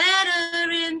to let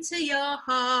her into your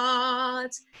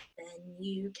heart, then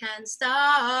you can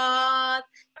start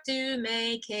to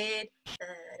make it better.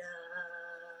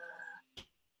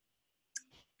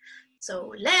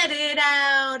 So let it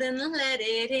out and let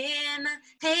it in.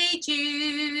 Hey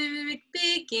Jude,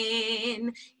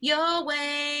 begin. You're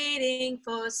waiting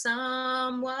for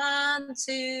someone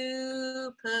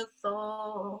to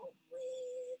perform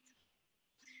with.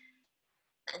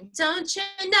 And don't you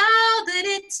know that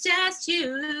it's just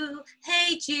you?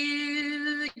 Hey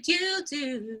Jude, you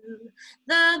do.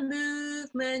 The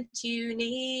movement you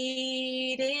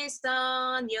need is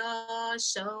on your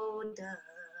shoulder.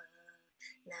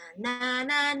 Na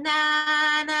na na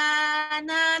na na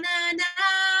na na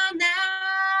na,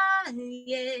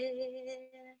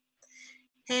 yeah.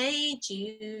 Hey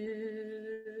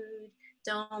Jude,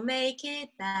 don't make it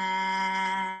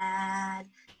bad.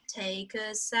 Take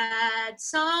a sad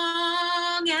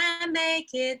song and make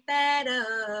it better.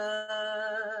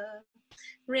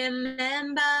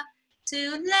 Remember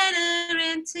to let her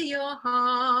into your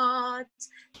heart,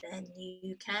 then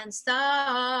you can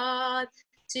start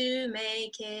to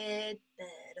make it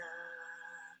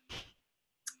better.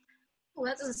 Oh,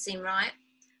 that doesn't seem right.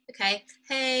 Okay.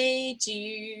 Hey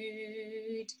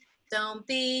Jude, don't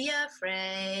be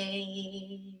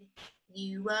afraid.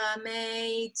 You were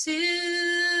made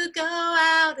to go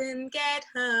out and get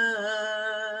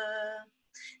her.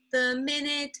 The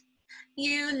minute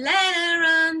you let her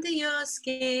under your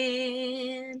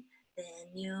skin, then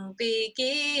you'll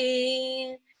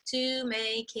begin to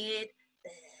make it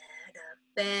better,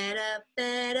 better,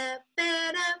 better,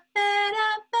 better,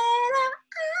 better, better.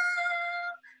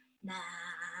 Now,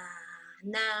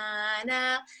 na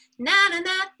na na na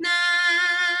na na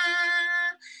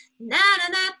na na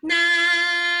na na.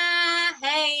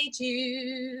 Hey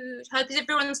Jude. Hope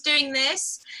everyone's doing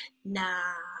this.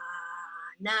 Na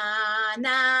na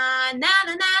na na na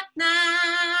na na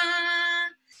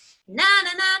na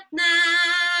na na na.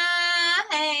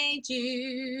 Hey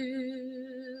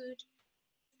Jude.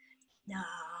 Na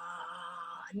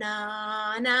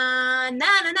na na na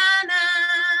na na na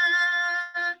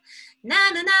na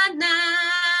na na na.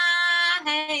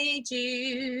 Hey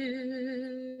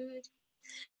Jude.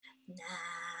 Na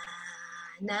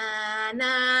na na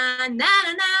na na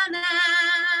na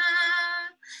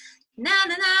na na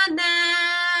na na.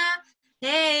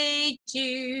 Hey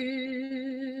Jude.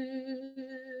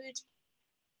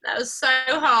 That was so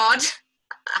hard.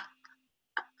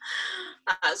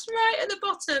 That's right at the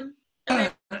bottom.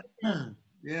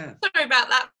 Yeah. Sorry about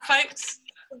that, folks.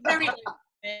 Very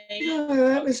No,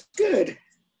 that was good.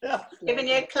 Yeah. Giving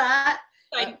you a clap.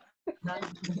 Thanks.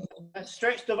 That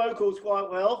stretched the vocals quite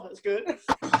well. That's good. It's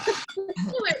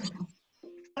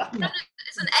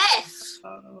an F.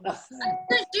 I don't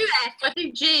do F. I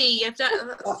do G. I've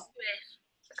done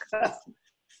F.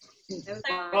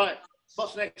 Right.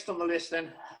 What's next on the list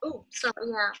then? Oh, sorry.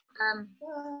 Yeah.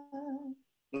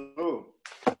 Oh.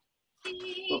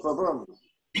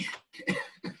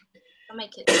 I'll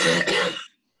make it.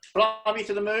 Fly Me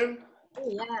to the Moon. Oh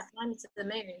yeah, Fly Me to the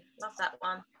Moon. Love that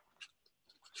one. Are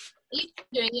you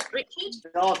doing it, Richard?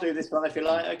 I'll do this one if you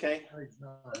like. Okay. Have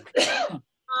you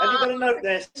got a note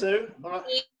there, Sue?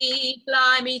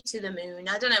 Fly me to the moon.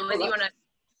 I don't know whether you want to.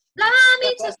 Fly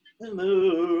me to the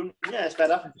moon. Yeah, it's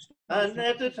better. And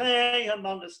let the play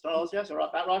among the stars. Yes, all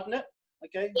right, that right, isn't it?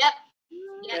 Okay. Yep.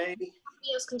 Okay.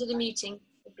 Somebody else can do the muting.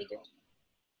 Would be good.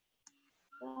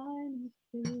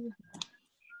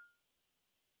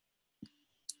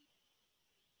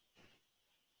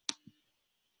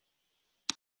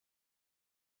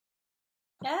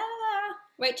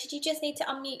 Richard, you just need to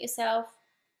unmute yourself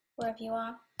wherever you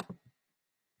are.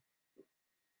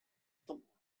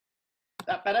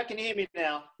 That better? Can you hear me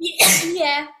now?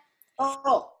 Yeah.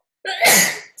 Oh.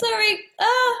 Sorry.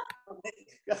 Oh.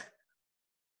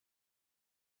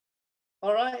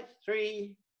 All right.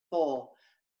 3, 4.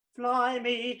 Fly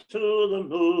me to the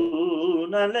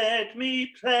moon and let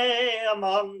me play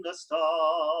among the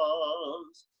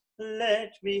stars.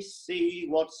 Let me see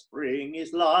what spring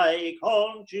is like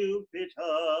on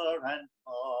Jupiter and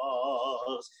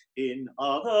Mars. In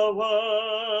other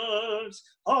words,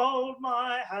 hold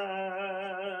my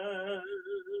hand.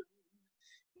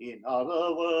 In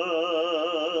other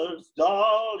words,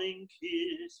 darling,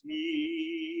 kiss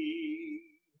me.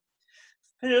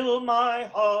 Fill my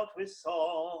heart with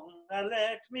song and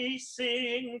let me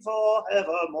sing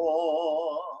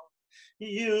forevermore.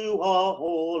 You are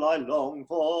all I long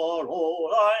for,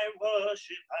 all I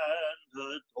worship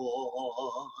and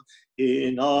adore.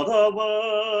 In other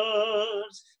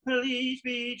words, please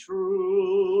be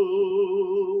true.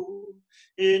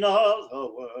 In other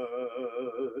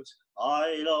words,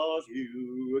 I love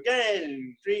you.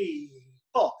 Again, 3,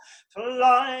 4.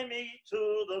 Fly me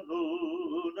to the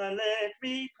moon and let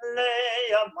me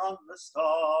play among the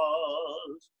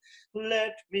stars.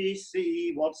 Let me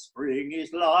see what spring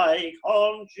is like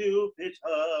on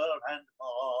Jupiter and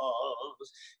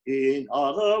Mars. In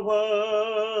other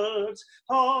words,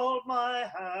 hold my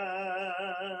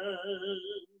hand.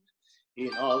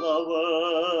 In other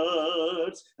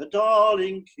words,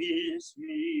 darling, kiss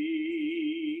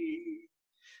me.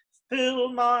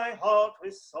 Fill my heart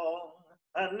with song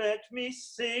and let me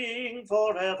sing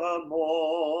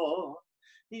forevermore.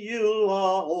 You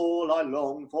are all I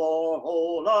long for,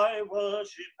 all I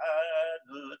worship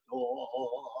and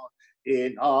adore.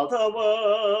 In other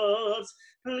words,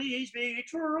 please be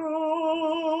true.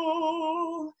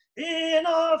 In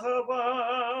other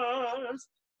words,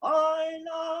 I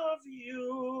love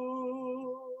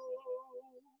you.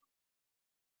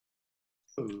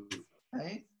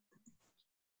 Hey.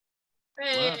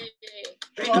 Hey.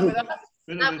 Wow.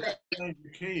 Bit of a change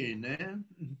of key in there.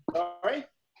 Sorry?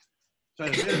 So a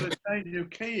bit of a change of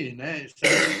key in there. So.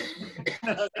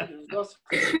 Not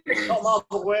I'm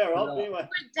aware of, anyway.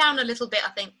 Put it down a little bit,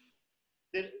 I think.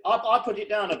 I put it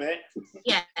down a bit.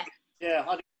 Yeah. Yeah,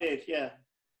 I did, yeah.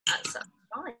 That's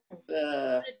fine.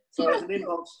 So there's an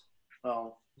inbox.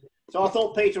 Oh. So I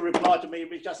thought Peter replied to me,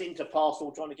 but just into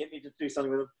parcel, trying to get me to do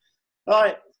something with him. All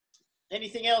right.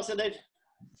 Anything else, Enid?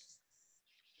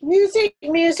 Music,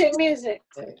 music, music.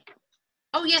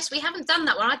 Oh yes, we haven't done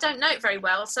that one. I don't know it very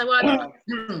well, so a little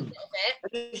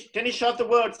bit. Can you shove the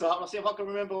words up? I'll see if I can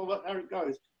remember how it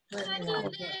goes. Yeah,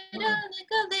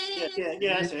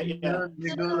 that's it. Yeah.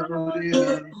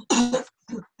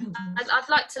 I'd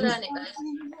like to learn it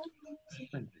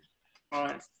though. All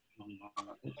right.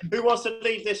 Who wants to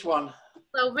lead this one?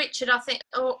 Well, Richard, I think,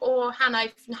 or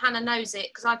Hannah. Hannah knows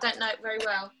it because I don't know it very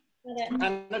well.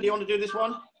 Hannah, do you want to do this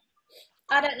one?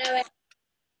 I don't know it.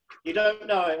 You don't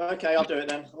know it? Okay, I'll do it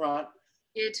then. Right.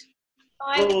 Good.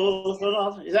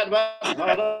 Is that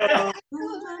about?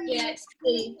 Yeah, it's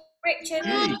C. Richard.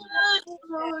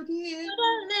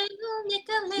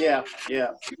 Yeah,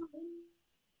 yeah.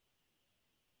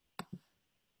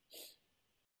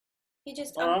 You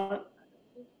just. All right.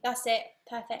 That's it.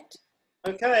 Perfect.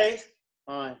 Okay.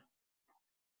 All right.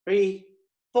 3,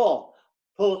 4.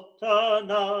 Put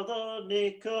another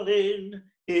nickel in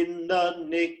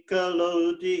the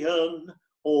Nickelodeon.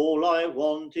 All I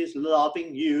want is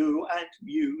loving you and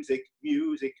music,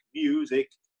 music, music.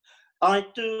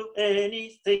 I'd do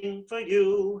anything for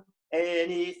you,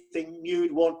 anything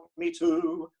you'd want me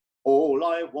to. All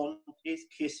I want is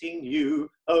kissing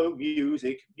you. Oh,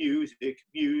 music, music,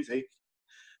 music.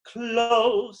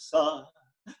 Closer,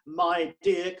 my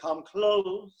dear, come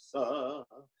closer.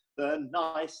 The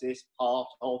nicest part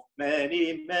of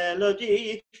any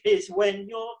melody is when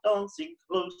you're dancing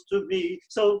close to me.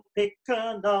 So pick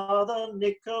another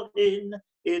nickel in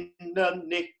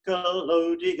the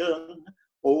Nickelodeon.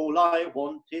 All I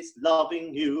want is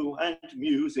loving you and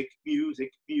music,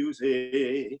 music,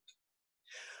 music.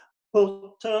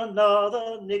 Put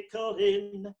another nickel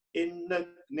in the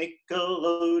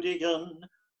Nickelodeon.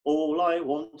 All I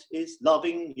want is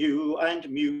loving you and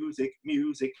music,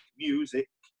 music, music.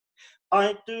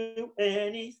 I'd do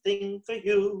anything for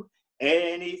you,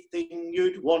 anything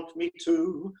you'd want me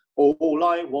to. All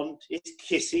I want is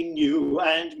kissing you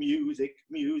and music,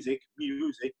 music,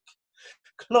 music.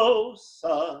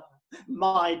 Closer,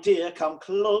 my dear, come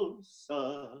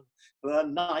closer. The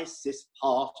nicest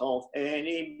part of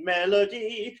any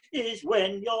melody is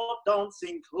when you're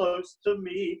dancing close to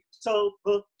me. So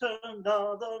put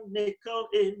another nickel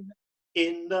in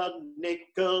the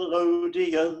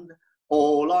Nickelodeon.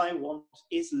 All I want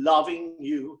is loving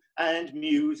you and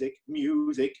music,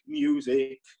 music,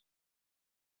 music.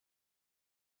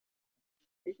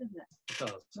 Isn't it?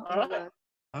 All right.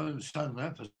 I haven't sung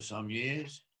that for some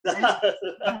years. I had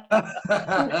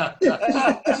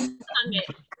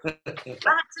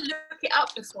to look it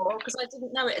up before because I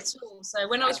didn't know it at all. So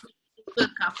when I was reading the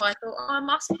book up, I thought, oh, I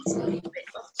must be singing a bit.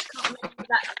 I just can't remember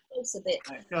that close a bit.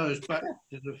 That goes back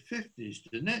to the 50s,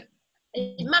 doesn't it?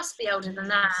 It must be older than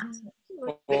that.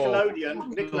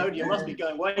 Nickelodeon must be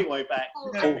going way, way back.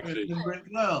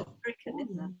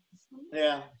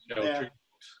 Yeah, yeah.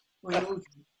 Right.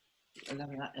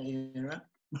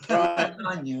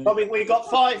 Bobby, we got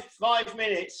five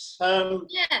minutes.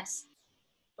 Yes.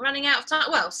 Running out of time.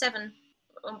 Well, 7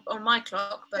 on my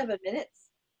clock. But 7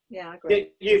 minutes. Yeah, I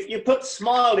agree. You put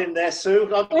smile in there, Sue.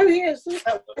 Oh, yes.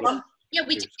 Yeah,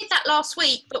 we did that last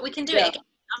week, but we can do it again.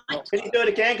 Can you do it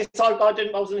again? Because I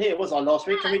wasn't here, was I, last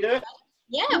week? Can we do it?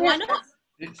 Yeah, why not?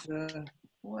 It's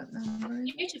what number?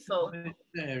 Beautiful. It's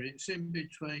there. It's in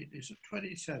between. It's a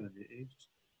 27. It is.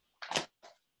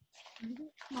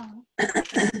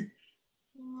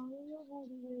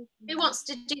 Who wants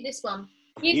to do this one?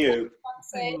 You.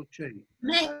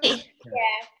 Me. Yeah.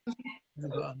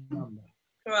 I've got a number.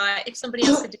 Right, if somebody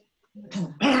else could do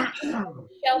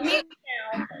Shall mute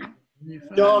now.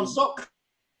 John, stop.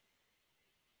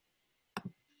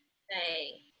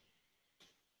 Hey.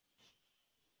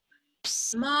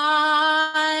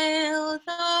 Smile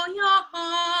though your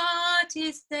heart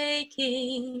is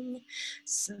aching.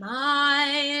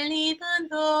 Smile even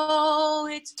though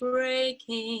it's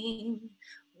breaking.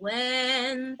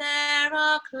 When there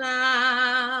are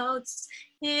clouds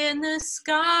in the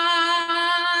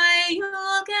sky,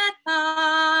 you'll get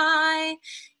by.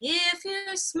 If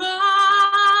you smile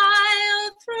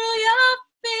through your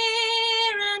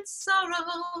fear and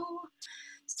sorrow,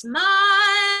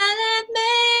 smile and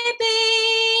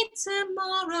maybe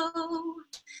tomorrow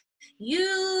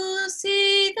you'll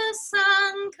see the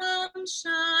sun come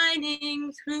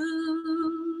shining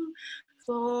through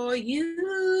for you.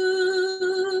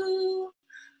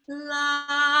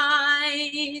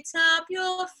 Light up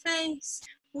your face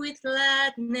with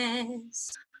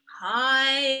gladness,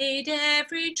 hide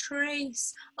every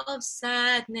trace of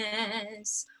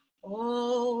sadness.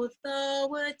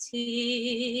 Although a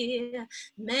tear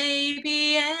may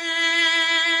be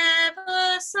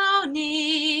ever so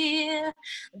near,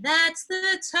 that's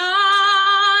the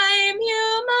time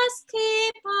you must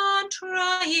keep on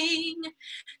trying.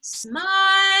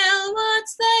 Smile,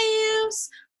 what's the use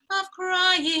of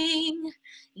crying?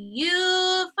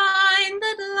 You'll find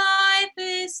that life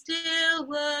is still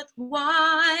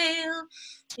worthwhile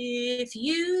if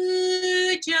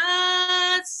you just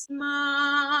smile.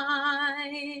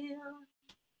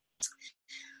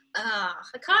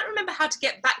 I can't remember how to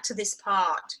get back to this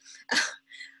part.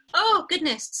 Oh,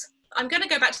 goodness. I'm going to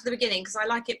go back to the beginning because I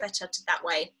like it better that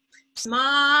way.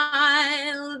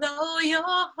 Smile though your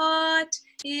heart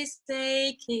is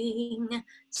aching.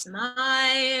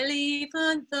 Smile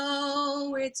even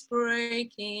though it's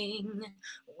breaking.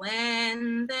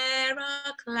 When there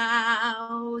are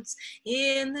clouds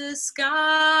in the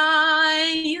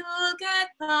sky, you'll get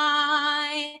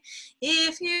by.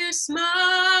 If you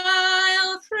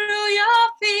smile through your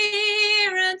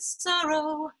fear and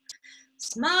sorrow,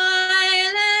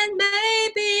 smile and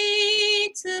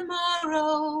maybe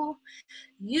tomorrow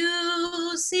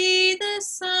you'll see the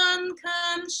sun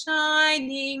come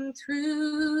shining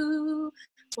through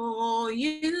for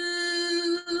you.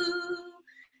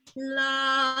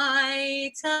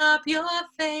 Light up your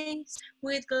face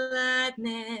with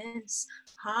gladness,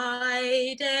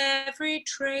 hide every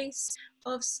trace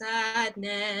of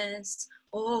sadness.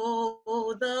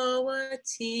 Although a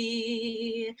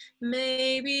tear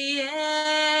may be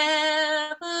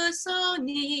ever so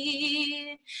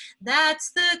near,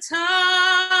 that's the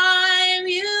time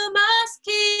you must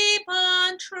keep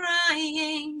on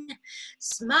trying.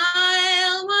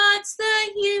 Smile, what's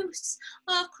the use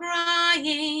of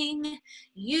crying?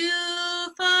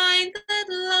 You'll find that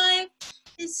life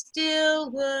is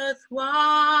still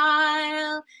worthwhile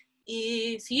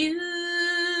if you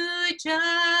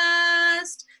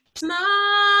just smile.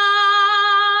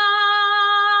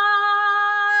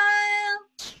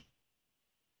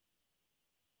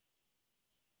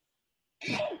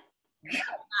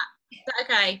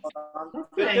 Okay.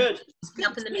 Good.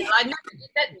 Up in the middle. I know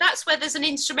that's where there's an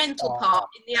instrumental part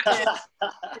in the actual.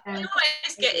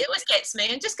 It always gets me.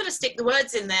 I'm just going to stick the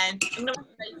words in there. I'm not going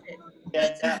to make it.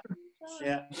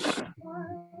 Yeah.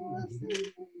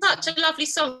 Such a lovely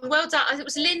song. Well done. It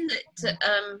was Lynn that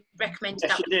recommended that.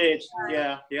 Yes, she did.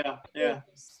 Yeah.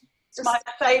 It's my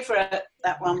favourite,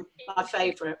 that one. My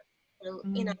favourite.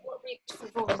 You know, what a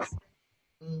beautiful voice.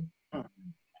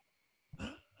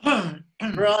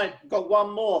 Right, got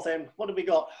one more then. What have we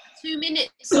got? 2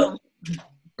 minutes song.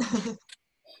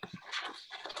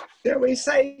 Shall we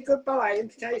say goodbye in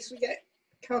case we get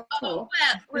cut off?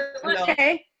 Well,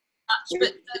 Okay.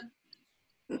 But,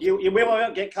 You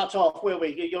won't get cut off, will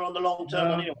we? You're on the long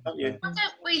term anyway, aren't you? why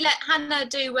don't we let Hannah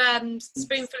do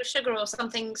Spoonful of Sugar or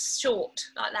something short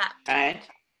like that? Right.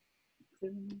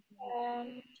 I'm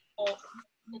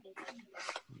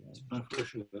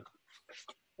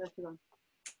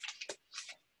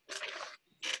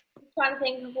trying to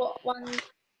think of what one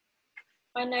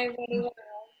I know really well.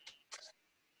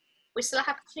 We still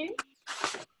have to?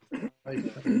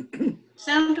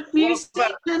 Sound of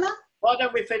Music, Hannah? Why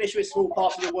don't we finish with Small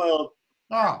Parts of the World?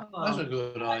 Oh, that's a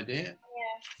good idea.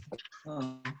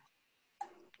 Yeah.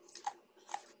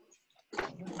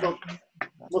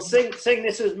 We'll sing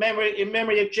this as in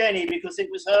memory of Jenny, because it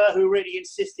was her who really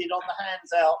insisted on the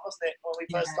hands out, wasn't it, when we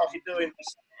first started doing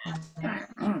this?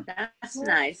 That's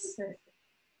nice.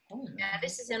 Yeah,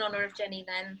 this is in honour of Jenny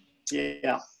then.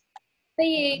 Yeah. For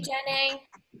you, Jenny.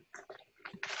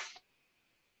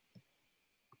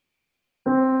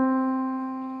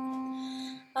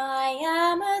 I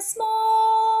am a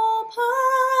small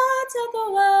part of the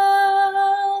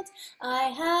world. I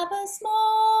have a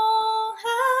small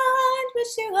hand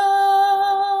which to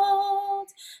hold.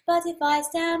 But if I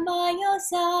stand by your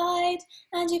side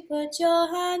and you put your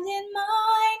hand in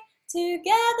mine,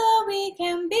 together we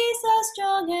can be so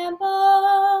strong and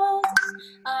bold.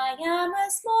 I am a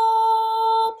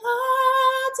small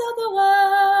part of the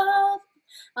world.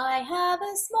 I have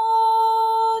a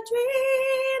small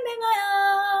dream in my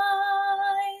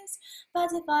eyes.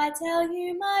 But if I tell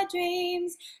you my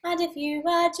dreams, and if you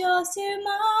add yours to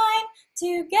mine,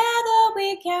 together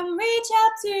we can reach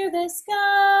up to the skies.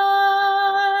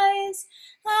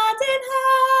 Hand in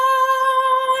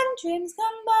hand, dreams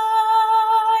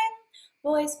combine,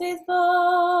 voice with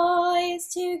voice,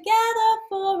 together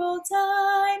for all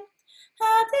time.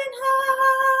 Hand in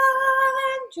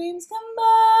hand, dreams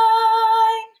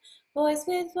combine, voice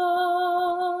with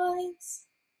voice,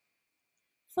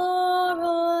 for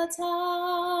all time.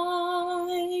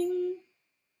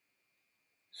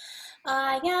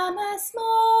 I am a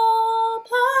small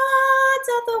part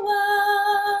of the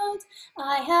world.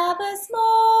 I have a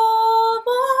small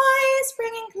voice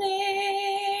ringing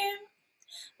clear.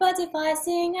 But if I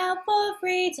sing out for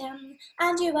freedom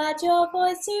and you add your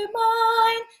voice to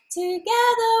mine,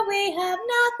 together we have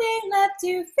nothing left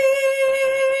to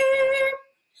fear.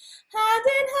 Hand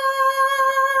in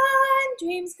hand,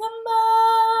 dreams combine,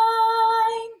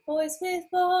 voice with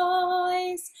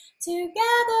voice,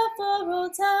 together for all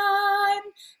time.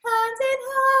 Hand in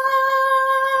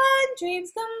hand,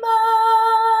 dreams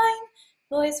combine,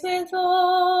 voice with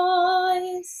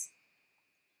voice,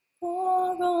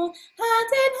 for all.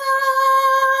 Hand in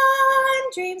hand,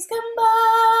 dreams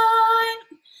combine,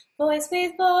 voice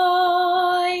with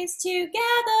voice,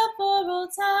 together for all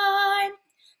time.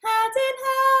 Hand in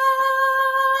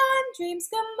hand, dreams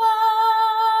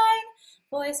combine,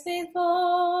 voice with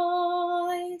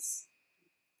voice,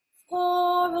 for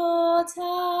all time.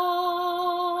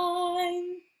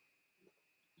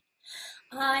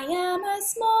 I am a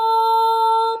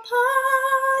small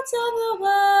part of the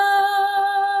world.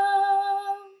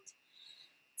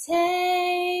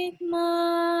 Take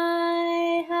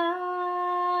my hand.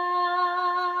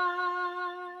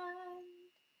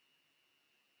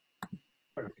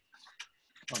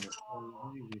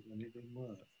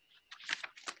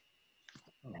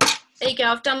 There you go.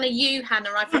 I've done the you, Hannah.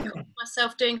 I've recorded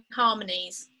myself doing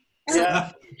harmonies.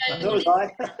 Yeah, so was I.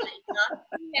 Get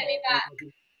me back.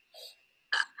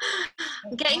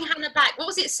 I'm getting Hannah back. What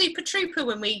was it, Super Trooper,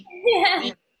 when we...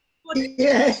 Yeah.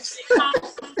 Yes.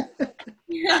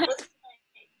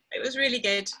 It was really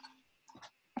good.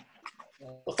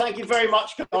 Well, thank you very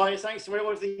much, guys. Thanks for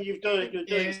everything you're doing,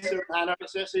 Sue and Hannah.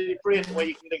 It's absolutely brilliant the way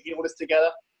you can get all this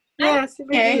together. Yes, it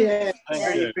really is. I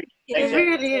really appreciate It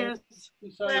really is.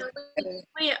 Well,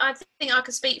 I think I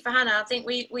could speak for Hannah. I think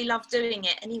we love doing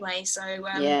it anyway. So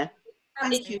Yeah.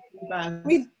 Thank you.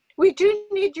 We do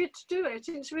need you to do it.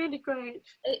 It's really great.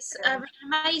 It's an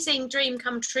amazing dream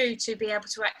come true to be able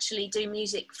to actually do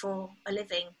music for a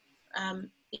living.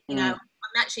 You know,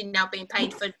 I'm actually now being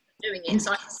paid for doing it,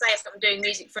 so I can say I'm doing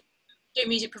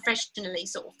music professionally,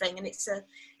 sort of thing. And it's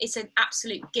an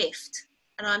absolute gift.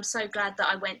 And I'm so glad that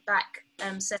I went back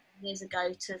 7 years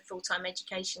ago to full-time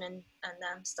education and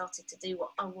started to do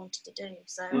what I wanted to do.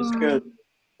 So it's good.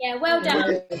 Yeah, well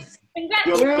done.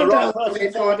 You're Well the done, right person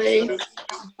everybody. for it.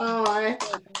 Bye.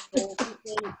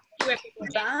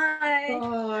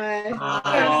 Bye.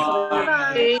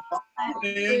 Bye. Bye.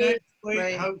 See you next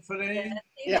week, hopefully.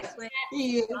 Yeah. See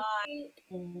you.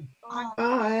 Bye.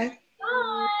 Bye.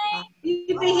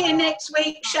 You be here next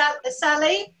week,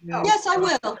 Sally? Yeah. Yes, I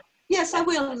will. Yes, I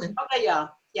will. Oh, there you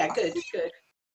are. Yeah, good, good.